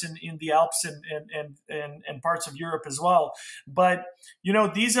 of course, in the Alps and parts of Europe as well. But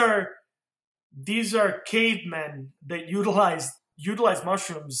these are cavemen that utilize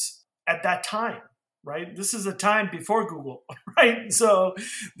mushrooms at that time. Right. This is a time before Google. Right. So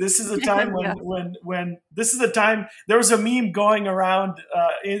this is a time when this is a time there was a meme going around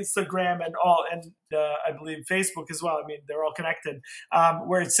Instagram and I believe Facebook as well. I mean, they're all connected,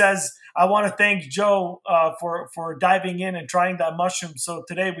 where it says, "I want to thank Joe for diving in and trying that mushroom. So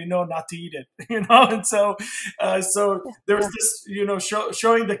today we know not to eat it." And so there was this,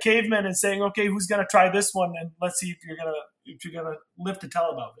 showing the cavemen and saying, "Okay, who's going to try this one? And let's see if you're gonna live to tell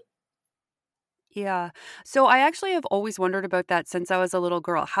about it." Yeah. So I actually have always wondered about that since I was a little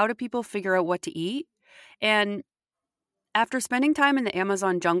girl. How do people figure out what to eat? And after spending time in the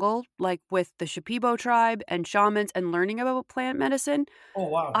Amazon jungle, like with the Shipibo tribe and shamans and learning about plant medicine, Oh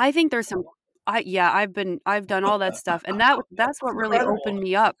wow! I think there's some I've done all that stuff and that's what really opened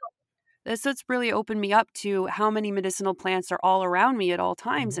me up. That's what's really opened me up to how many medicinal plants are all around me at all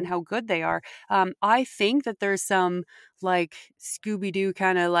times and how good they are. I think that there's some like Scooby-Doo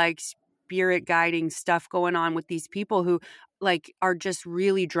kind of like spirit guiding stuff going on with these people who like are just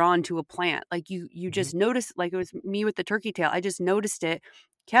really drawn to a plant. Like you just notice, like it was me with the turkey tail. I just noticed it,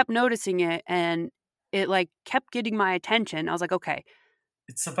 kept noticing it, and it like kept getting my attention. I was like, okay,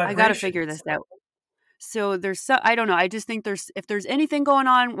 It's a I vibration. got to figure this out. So I don't know. I just think if there's anything going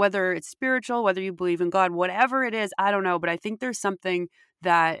on, whether it's spiritual, whether you believe in God, whatever it is, I don't know. But I think there's something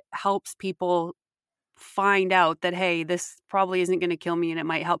that helps people find out that, hey, this probably isn't going to kill me and it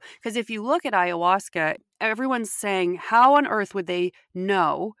might help. Because if you look at ayahuasca, everyone's saying, how on earth would they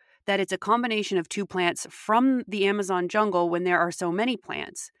know that it's a combination of two plants from the Amazon jungle when there are so many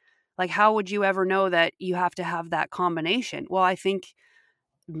plants? Like, how would you ever know that you have to have that combination? Well, I think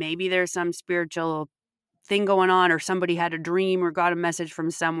maybe there's some spiritual thing going on, or somebody had a dream or got a message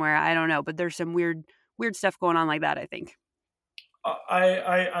from somewhere. I don't know, but there's some weird stuff going on like that, I think.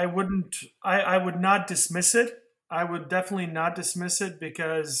 I would not dismiss it. I would definitely not dismiss it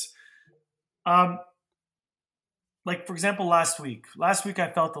because, like for example, last week I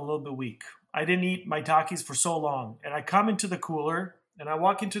felt a little bit weak. I didn't eat my Takis for so long, and I come into the cooler and I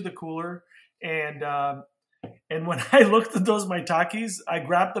walk into the cooler and when I looked at those my Takis, I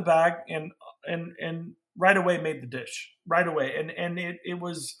grabbed the bag and right away made the dish right away. And it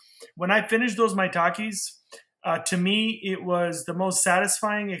was, when I finished those my Takis, to me, it was the most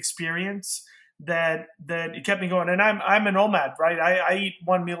satisfying experience that it kept me going. And I'm a nomad, right? I eat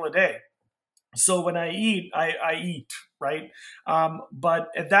one meal a day. So when I eat, I eat, right? But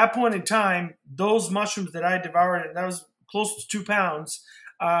at that point in time, those mushrooms that I devoured, and that was close to 2 pounds,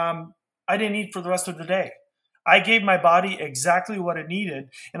 I didn't eat for the rest of the day. I gave my body exactly what it needed.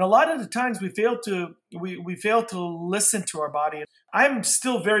 And a lot of the times we fail to listen to our body. I'm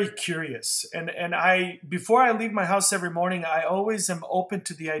still very curious. And before I leave my house every morning, I always am open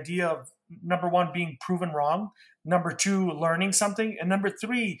to the idea of, number one, being proven wrong. Number two, learning something. And number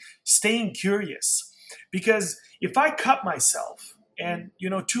three, staying curious. Because if I cut myself and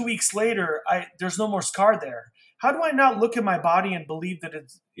 2 weeks later, there's no more scar there. How do I not look at my body and believe that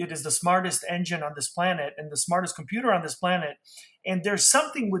it is the smartest engine on this planet and the smartest computer on this planet? And there's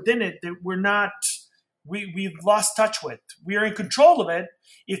something within it that we've lost touch with. We are in control of it.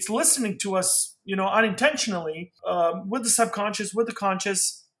 It's listening to us, unintentionally, with the subconscious, with the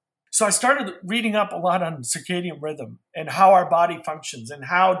conscious. So I started reading up a lot on circadian rhythm and how our body functions and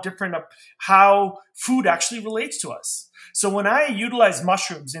how food actually relates to us. So when I utilize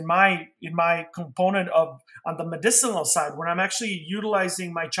mushrooms in my component on the medicinal side, when I'm actually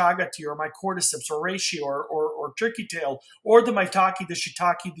utilizing my chaga tea or my cordyceps or reishi or turkey tail or the maitake, the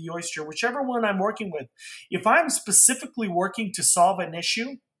shiitake, the oyster, whichever one I'm working with, if I'm specifically working to solve an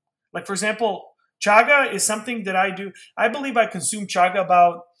issue, like for example, chaga is something that I do. I believe I consume chaga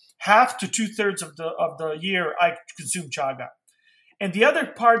about half to 2/3 of the year. I consume chaga. And the other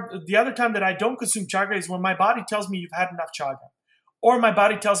time that I don't consume chaga is when my body tells me you've had enough chaga, or my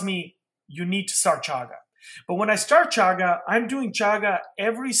body tells me you need to start chaga. But when I start chaga, I'm doing chaga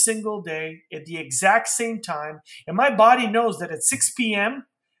every single day at the exact same time. And my body knows that at 6 p.m.,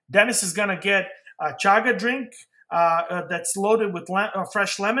 Dennis is going to get a chaga drink that's loaded with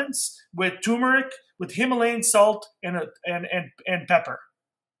fresh lemons, with turmeric, with Himalayan salt, and pepper.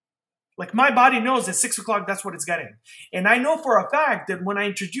 Like my body knows at 6 o'clock, that's what it's getting. And I know for a fact that when I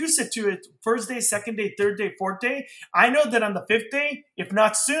introduce it to it first day, second day, third day, fourth day, I know that on the fifth day, if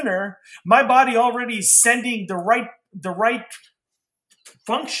not sooner, my body already is sending the right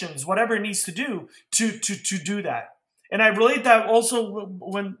functions, whatever it needs to do to do that. And I relate that also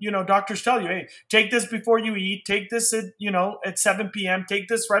when, doctors tell you, hey, take this before you eat, take this at 7 p.m., take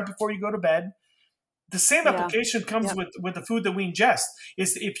this right before you go to bed. The same application comes with the food that we ingest.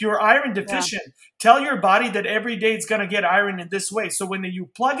 Is if you're iron deficient, tell your body that every day it's going to get iron in this way. So when you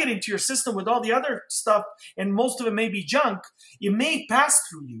plug it into your system with all the other stuff, and most of it may be junk, it may pass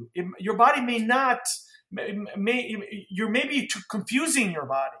through you. Your body may not, you're maybe confusing your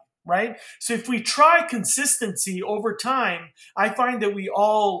body, right? So if we try consistency over time, I find that we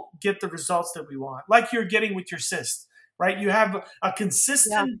all get the results that we want, like you're getting with your cyst. Right? You have a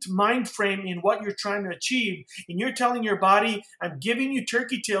consistent mind frame in what you're trying to achieve, and you're telling your body, I'm giving you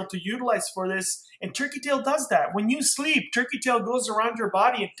turkey tail to utilize for this, and turkey tail does that. When you sleep, turkey tail goes around your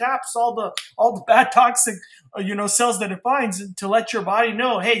body and taps all the bad toxic cells that it finds to let your body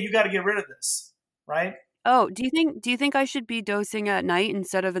know, hey, you got to get rid of this, right? Oh, do you think I should be dosing at night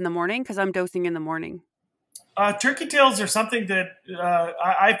instead of in the morning? Because I'm dosing in the morning. Turkey tails are something that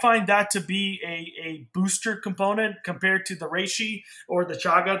I find that to be a booster component compared to the reishi or the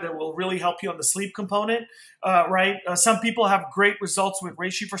chaga that will really help you on the sleep component, right? Some people have great results with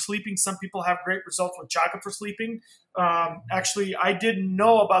reishi for sleeping. Some people have great results with chaga for sleeping. Actually, I didn't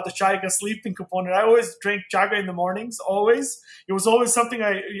know about the chaga sleeping component. I always drank chaga in the mornings, always. It was always something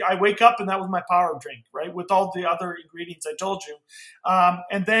I wake up and that was my power drink, right? With all the other ingredients I told you.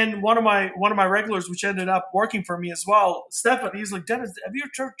 And then one of my regulars, which ended up working for me as well, Stefan, he's like, Dennis, have you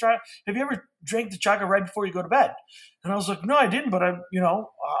ever drank the chaga right before you go to bed? And I was like, no, I didn't, but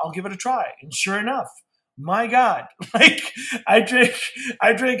I'll give it a try. And sure enough, my God, like I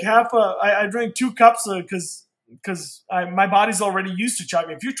drank 2 cups because my body's already used to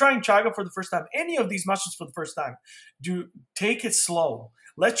chaga. If you're trying chaga for the first time, any of these mushrooms for the first time, take it slow.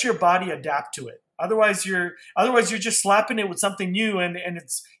 Let your body adapt to it. Otherwise, you're just slapping it with something new, and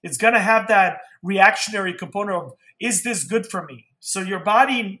it's gonna have that reactionary component of, is this good for me? So your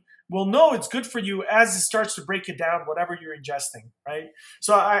body will know it's good for you as it starts to break it down, whatever you're ingesting, right?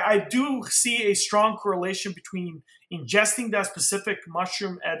 So I do see a strong correlation between ingesting that specific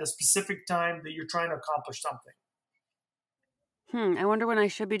mushroom at a specific time that you're trying to accomplish something. I wonder when I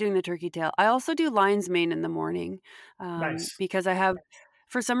should be doing the turkey tail. I also do lion's mane in the morning, Nice. because I have,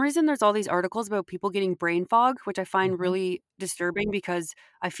 for some reason, there's all these articles about people getting brain fog, which I find Mm-hmm. really disturbing because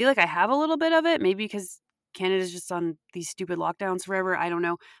I feel like I have a little bit of it, maybe because Canada's just on these stupid lockdowns forever. I don't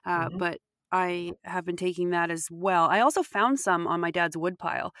know. Mm-hmm. But I have been taking that as well. I also found some on my dad's wood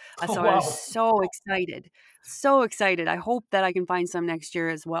pile. Oh, So I was wow. so excited. So excited. I hope that I can find some next year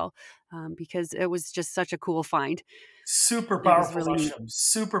as well, because it was just such a cool find. Super It was powerful really neat. mushroom.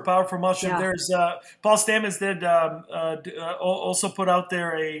 Super powerful mushroom. Yeah. There's Paul Stamets did also put out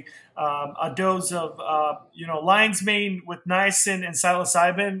there a dose of lion's mane with niacin and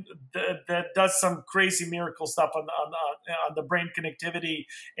psilocybin that does some crazy miracle stuff on the brain connectivity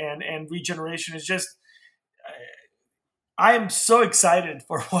and regeneration. It's just I am so excited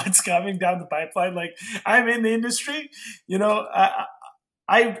for what's coming down the pipeline. Like I'm in the industry,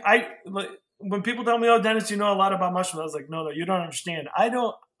 I when people tell me, "Oh, Dennis, you know a lot about mushrooms," I was like, "No, you don't understand. I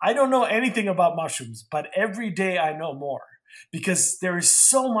don't know anything about mushrooms, but every day I know more because there is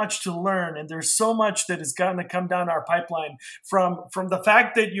so much to learn, and there's so much that is going to come down our pipeline from the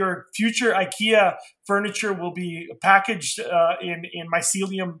fact that your future IKEA furniture will be packaged in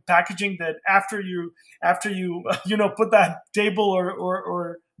mycelium packaging. That after you put that table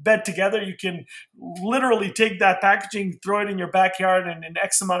or bed together, you can literally take that packaging, throw it in your backyard, and in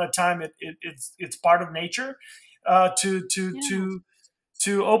X amount of time, it's part of nature.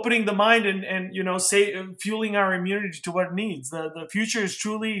 To opening the mind and fueling our immunity to what it needs. The future is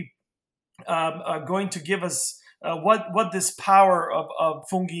truly going to give us what this power of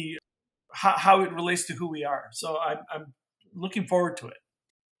fungi, how it relates to who we are. So I'm looking forward to it.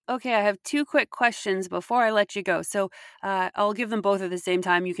 Okay, I have two quick questions before I let you go. So I'll give them both at the same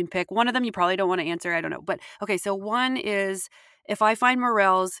time. You can pick one of them. You probably don't want to answer. I don't know. But okay, so one is, if I find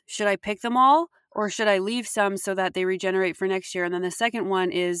morels, should I pick them all or should I leave some so that they regenerate for next year? And then the second one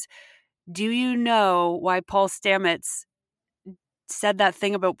is, do you know why Paul Stamets said that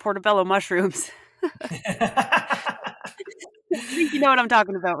thing about portobello mushrooms? You know what I'm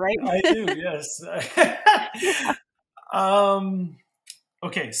talking about, right? I do, yes.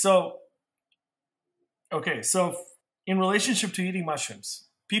 Okay, so in relationship to eating mushrooms,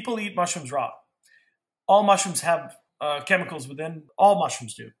 people eat mushrooms raw. All mushrooms have chemicals within. All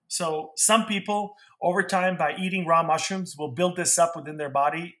mushrooms do. So some people, over time, by eating raw mushrooms, will build this up within their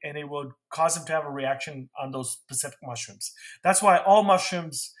body, and it will cause them to have a reaction on those specific mushrooms. That's why all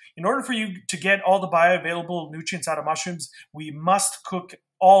mushrooms, in order for you to get all the bioavailable nutrients out of mushrooms, we must cook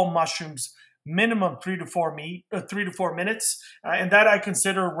all mushrooms minimum 3 to 4 minutes, and that I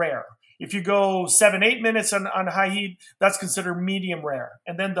consider rare. If you go 7-8 minutes on high heat, that's considered medium rare.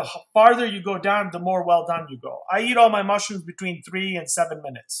 And then the farther you go down, the more well done you go. I eat all my mushrooms between 3 and 7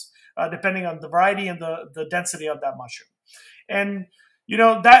 minutes, depending on the variety and the density of that mushroom. And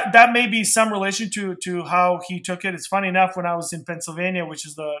that may be some relation to how he took it. It's funny enough, when I was in Pennsylvania, which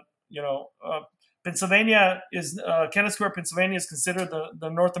is Pennsylvania is Kennett Square, Pennsylvania is considered the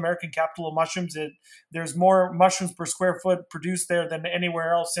North American capital of mushrooms. There's more mushrooms per square foot produced there than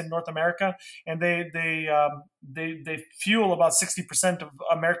anywhere else in North America, and they fuel about 60% of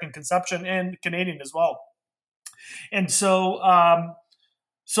American consumption and Canadian as well. And so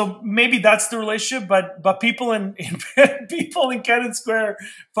maybe that's the relationship, but people in Kennett Square,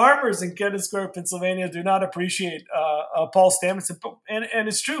 farmers in Kennett Square, Pennsylvania, do not appreciate Paul Stamets, and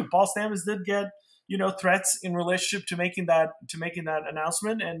it's true. Paul Stamets did get threats in relationship to making that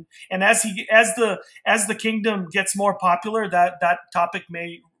announcement, and as the kingdom gets more popular, that topic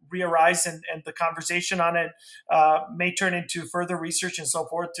may re-arise, and the conversation on it may turn into further research and so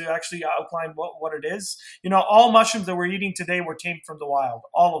forth to actually outline what it is. All mushrooms that we're eating today were tamed from the wild,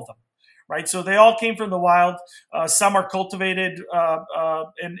 all of them. Right, so they all came from the wild. Some are cultivated,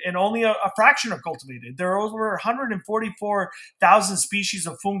 and only a fraction are cultivated. There are over 144,000 species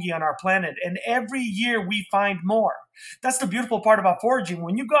of fungi on our planet, and every year we find more. That's the beautiful part about foraging.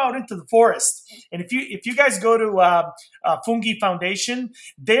 When you go out into the forest, and if you guys go to Fungi Foundation,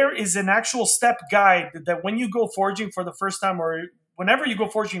 there is an actual step guide that when you go foraging for the first time, or whenever you go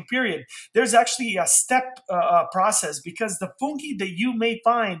foraging, period, there's actually a step process, because the fungi that you may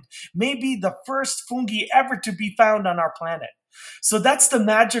find may be the first fungi ever to be found on our planet. So that's the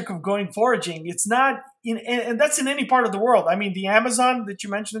magic of going foraging. It's not and that's in any part of the world. I mean, the Amazon that you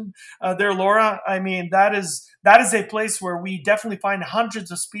mentioned there, Laura, I mean, that is a place where we definitely find hundreds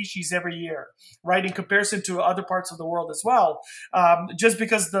of species every year, right? In comparison to other parts of the world as well, just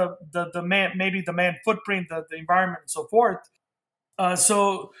because the man footprint, the environment and so forth.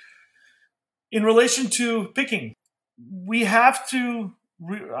 So in relation to picking, we have to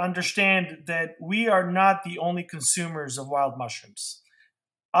understand that we are not the only consumers of wild mushrooms.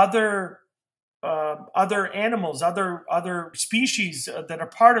 Other animals, other species that are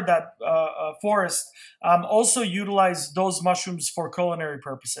part of that forest also utilize those mushrooms for culinary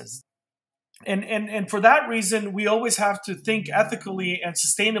purposes. And for that reason, we always have to think ethically and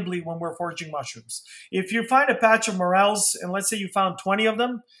sustainably when we're foraging mushrooms. If you find a patch of morels, and let's say you found 20 of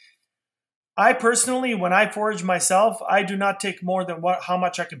them, I personally, when I forage myself, I do not take more than how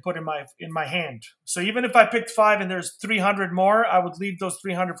much I can put in my hand. So even if I picked 5 and there's 300 more, I would leave those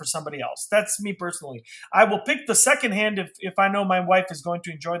 300 for somebody else. That's me personally. I will pick the second hand if I know my wife is going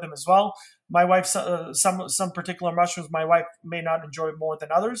to enjoy them as well. My wife, some particular mushrooms, my wife may not enjoy more than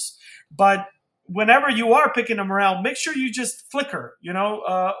others. But whenever you are picking a morel, make sure you just flicker.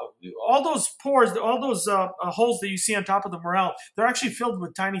 All those pores, all those holes that you see on top of the morel, they're actually filled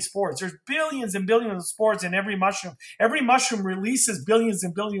with tiny spores. There's billions and billions of spores in every mushroom. Every mushroom releases billions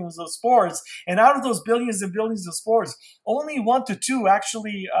and billions of spores, and out of those billions and billions of spores, only 1 to 2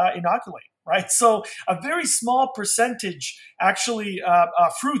 actually inoculate. Right, so a very small percentage actually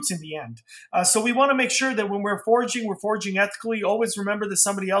fruits in the end. So we want to make sure that when we're foraging ethically. Always remember that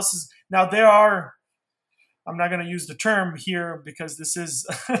somebody else is. Now I'm not going to use the term here because this is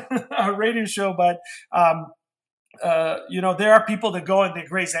a radio show, but there are people that go and they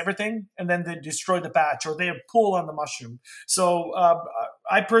graze everything and then they destroy the batch or they pull on the mushroom. So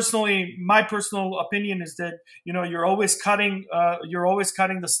my personal opinion is that, you're always cutting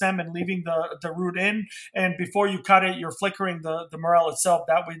the stem and leaving the root in. And before you cut it, you're flickering the morel itself.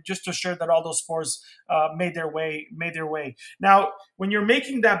 That way, just to assure that all those spores made their way. Now, when you're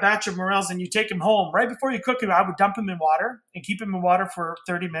making that batch of morels and you take them home, right before you cook them, I would dump them in water and keep them in water for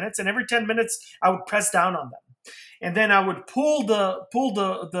 30 minutes. And every 10 minutes, I would press down on them. And then I would pull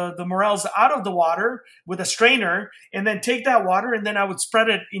the morels out of the water with a strainer, and then take that water and then I would spread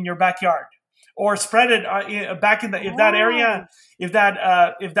it in your backyard, or spread it back in if that area, if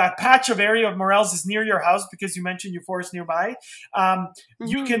that patch of area of morels is near your house because you mentioned your forest nearby,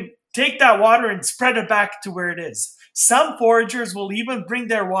 you can take that water and spread it back to where it is. Some foragers will even bring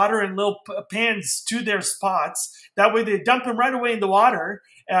their water in little pans to their spots. That way they dump them right away in the water,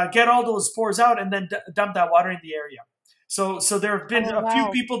 get all those spores out, and then dump that water in the area. So there have been a few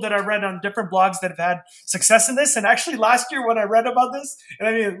people that I read on different blogs that have had success in this. And actually last year when I read about this, and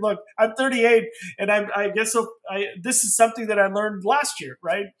I mean, look, I'm 38 and I guess this is something that I learned last year,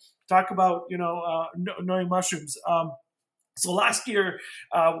 right? Talk about, knowing mushrooms. So last year,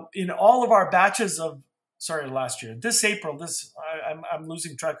 in all of our batches of, last year, this April, I'm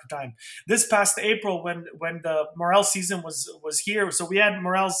losing track of time. This past April, when the morel season was here, so we had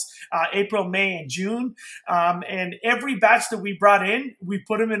morels April, May, and June, and every batch that we brought in, we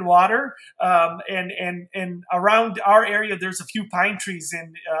put them in water, and around our area, there's a few pine trees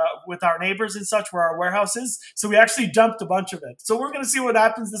with our neighbors and such where our warehouse is. So we actually dumped a bunch of it. So we're going to see what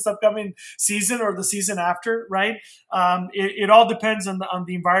happens this upcoming season or the season after, right? It all depends on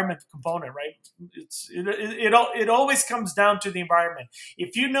the environment component, right? It always comes down to the environment.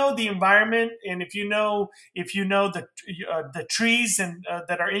 If you know the environment, and if you know the trees and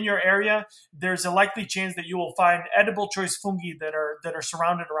that are in your area, there's a likely chance that you will find edible choice fungi that are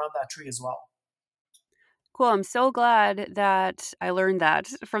surrounded around that tree as well. Cool. I'm so glad that I learned that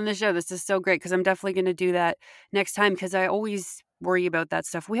from the show. This is so great because I'm definitely going to do that next time because I always worry about that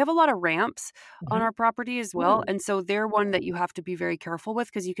stuff. We have a lot of ramps on our property as well. And so they're one that you have to be very careful with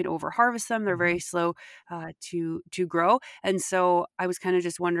because you can over harvest them. They're very slow to grow. And so I was kind of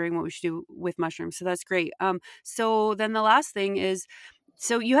just wondering what we should do with mushrooms. So that's great. So then the last thing is,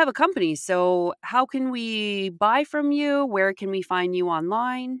 so you have a company. So how can we buy from you? Where can we find you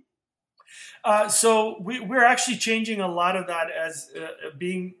online? So we're actually changing a lot of that as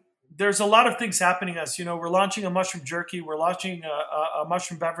being. There's a lot of things happening us. We're launching a mushroom jerky. We're launching a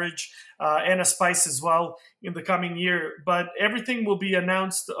mushroom beverage and a spice as well in the coming year. But everything will be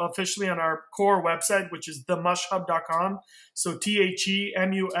announced officially on our core website, which is themushhub.com. So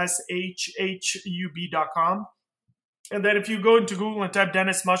TheMushhub.com. And then if you go into Google and type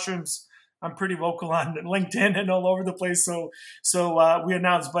Dennis Mushrooms, I'm pretty vocal on LinkedIn and all over the place. So we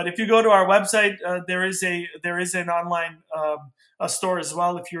announced. But if you go to our website, there is an online a store as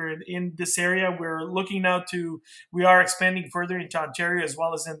well. If you're in this area, we are expanding further into Ontario as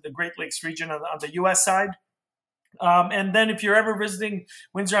well as in the Great Lakes region on the U.S. side. And then if you're ever visiting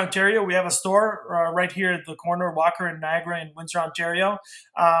Windsor, Ontario, we have a store right here at the corner of Walker and Niagara in Windsor, Ontario,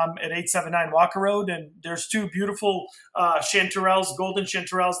 at 879 Walker Road. And there's two beautiful chanterelles, golden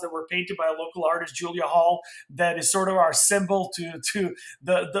chanterelles that were painted by a local artist, Julia Hall, that is sort of our symbol to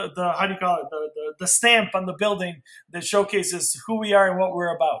the how do you call it, the stamp on the building that showcases who we are and what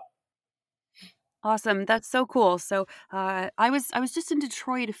we're about. Awesome. That's so cool. So I was just in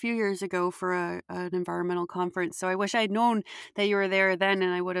Detroit a few years ago for an environmental conference. So I wish I had known that you were there then,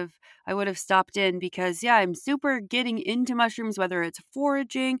 and I would have stopped in because, yeah, I'm super getting into mushrooms, whether it's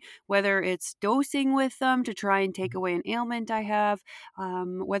foraging, whether it's dosing with them to try and take away an ailment I have,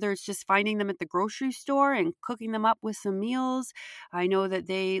 whether it's just finding them at the grocery store and cooking them up with some meals. I know that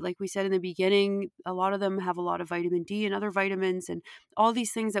they, like we said in the beginning, a lot of them have a lot of vitamin D and other vitamins and all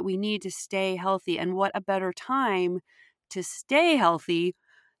these things that we need to stay healthy. And what a better time to stay healthy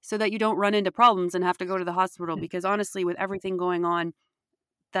so that you don't run into problems and have to go to the hospital. Because honestly, with everything going on,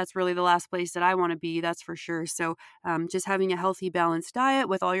 that's really the last place that I want to be, that's for sure. So just having a healthy, balanced diet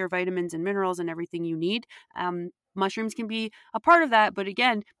with all your vitamins and minerals and everything you need. Mushrooms can be a part of that, but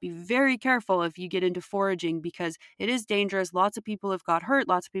again, be very careful if you get into foraging because it is dangerous. Lots of people have got hurt.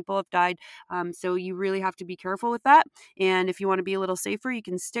 Lots of people have died. So you really have to be careful with that. And if you want to be a little safer, you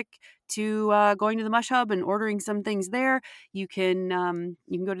can stick to going to the Mush Hub and ordering some things there. You can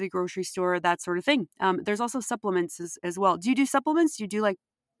go to the grocery store, that sort of thing. There's also supplements as well. Do you do supplements? Do you do like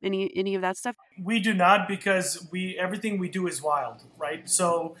any of that stuff? We do not, because everything we do is wild, right?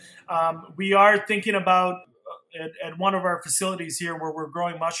 So we are thinking about at one of our facilities here where we're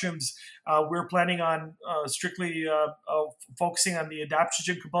growing mushrooms, we're planning on strictly focusing on the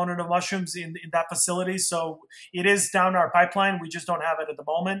adaptogen component of mushrooms in that facility. So it is down our pipeline. We just don't have it at the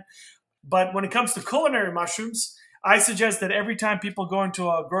moment. But when it comes to culinary mushrooms, I suggest that every time people go into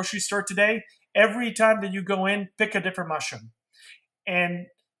a grocery store today, every time that you go in, pick a different mushroom and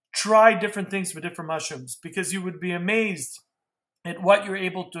try different things with different mushrooms, because you would be amazed at what you're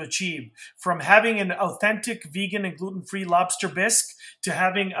able to achieve, from having an authentic vegan and gluten-free lobster bisque to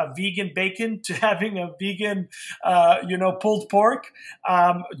having a vegan bacon to having a vegan, pulled pork,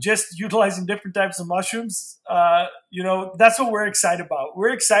 just utilizing different types of mushrooms. That's what we're excited about. We're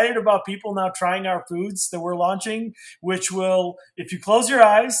excited about people now trying our foods that we're launching, which will, if you close your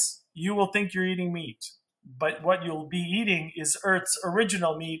eyes, you will think you're eating meat. But what you'll be eating is Earth's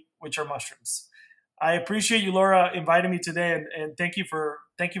original meat, which are mushrooms. I appreciate you, Laura, inviting me today, and thank you for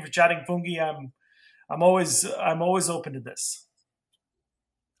chatting fungi. I'm always open to this.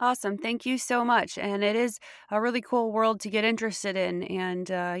 Awesome. Thank you so much. And it is a really cool world to get interested in. And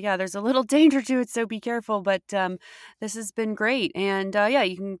there's a little danger to it, so be careful. But this has been great. And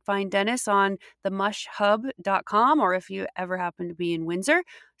you can find Dennis on themushhub.com, or if you ever happen to be in Windsor,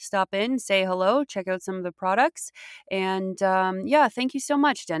 stop in, say hello, check out some of the products. And thank you so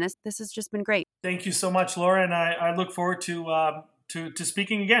much, Dennis. This has just been great. Thank you so much, Laura. And I look forward to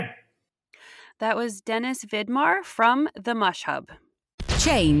speaking again. That was Dennis Vidmar from the Mush Hub.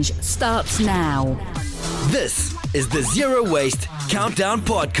 Change starts now. This is the Zero Waste Countdown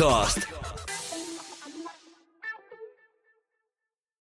Podcast.